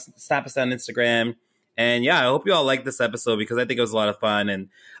on Snap on Instagram, and I hope you all like this episode, because I think it was a lot of fun. And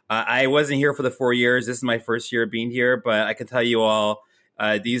I wasn't here for the 4 years. This is my first year being here, but I can tell you all,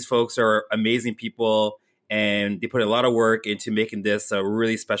 these folks are amazing people. And they put a lot of work into making this a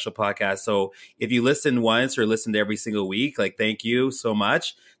really special podcast. So if you listen once or listen to every single week, like, thank you so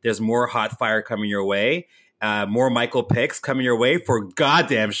much. There's more hot fire coming your way. More Michael picks coming your way for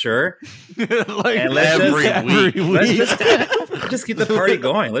goddamn sure. Like, and every week. Let's just keep the party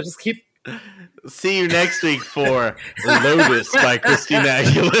going. Let's just keep. See you next week for Lotus by Christina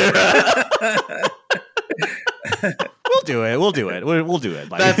Aguilera. We'll do it. We'll do it.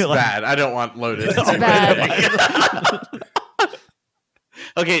 Like, that's bad. I don't want Lotus. That's bad.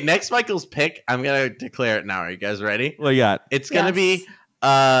 Okay, next Michael's pick. I'm gonna declare it now. Are you guys ready? What you got? It's gonna be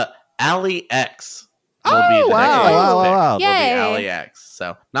Ali X. Wow. Will be Ali X.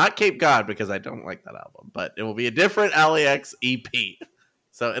 So not Cape God, because I don't like that album, but it will be a different Ali X EP.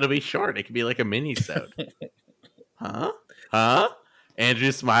 So it'll be short. It could be like a mini-sode. Huh?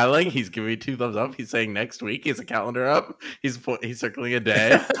 Andrew's smiling. He's giving me 2 thumbs up. He's saying next week. He has a calendar up. He's circling a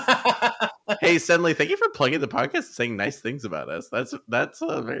day. Hey, Stanley, thank you for plugging the podcast and saying nice things about us. That's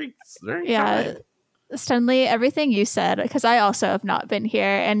very, very kind. Stanley, everything you said, because I also have not been here,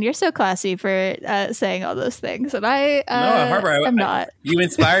 and you're so classy for saying all those things, and I Harper, I'm not. You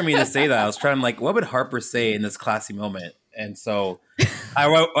inspired me to say that. I was trying to, like, what would Harper say in this classy moment? And so I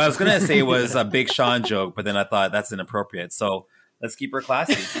was going to say was a Big Sean joke, but then I thought that's inappropriate. So let's keep her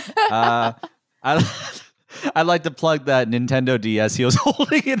classy. I'd like to plug that Nintendo DS he was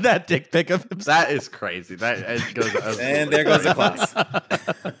holding in that dick pic of him. That is crazy. And there goes the class.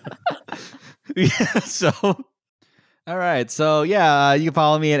 So, all right. So, you can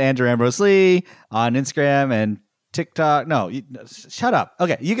follow me at Andrew Ambrose Lee on Instagram and TikTok. No, shut up.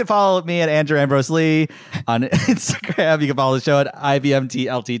 Okay. You can follow me at Andrew Ambrose Lee on Instagram. You can follow the show at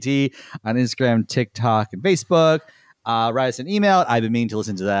IBMTLTT on Instagram, TikTok, and Facebook. Write us an email. I've been meaning to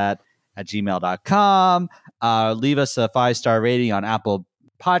listen to that at gmail.com. Leave us a 5-star rating on Apple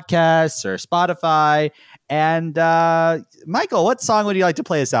Podcasts or Spotify. And Michael, what song would you like to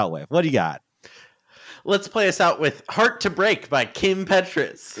play us out with? What do you got? Let's play us out with Heart to Break by Kim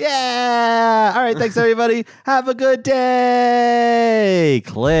Petras. Yeah. All right. Thanks, everybody. Have a good day.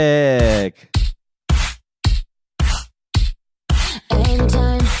 Click.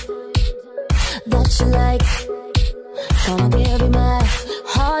 Anytime that you like, gonna give you my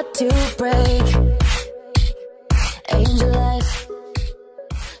heart to break. Angel eyes,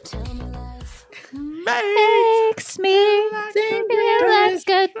 tell me lies. Makes me feel like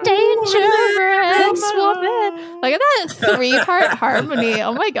a dangerous woman. Look at that 3-part harmony.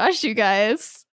 Oh my gosh, you guys.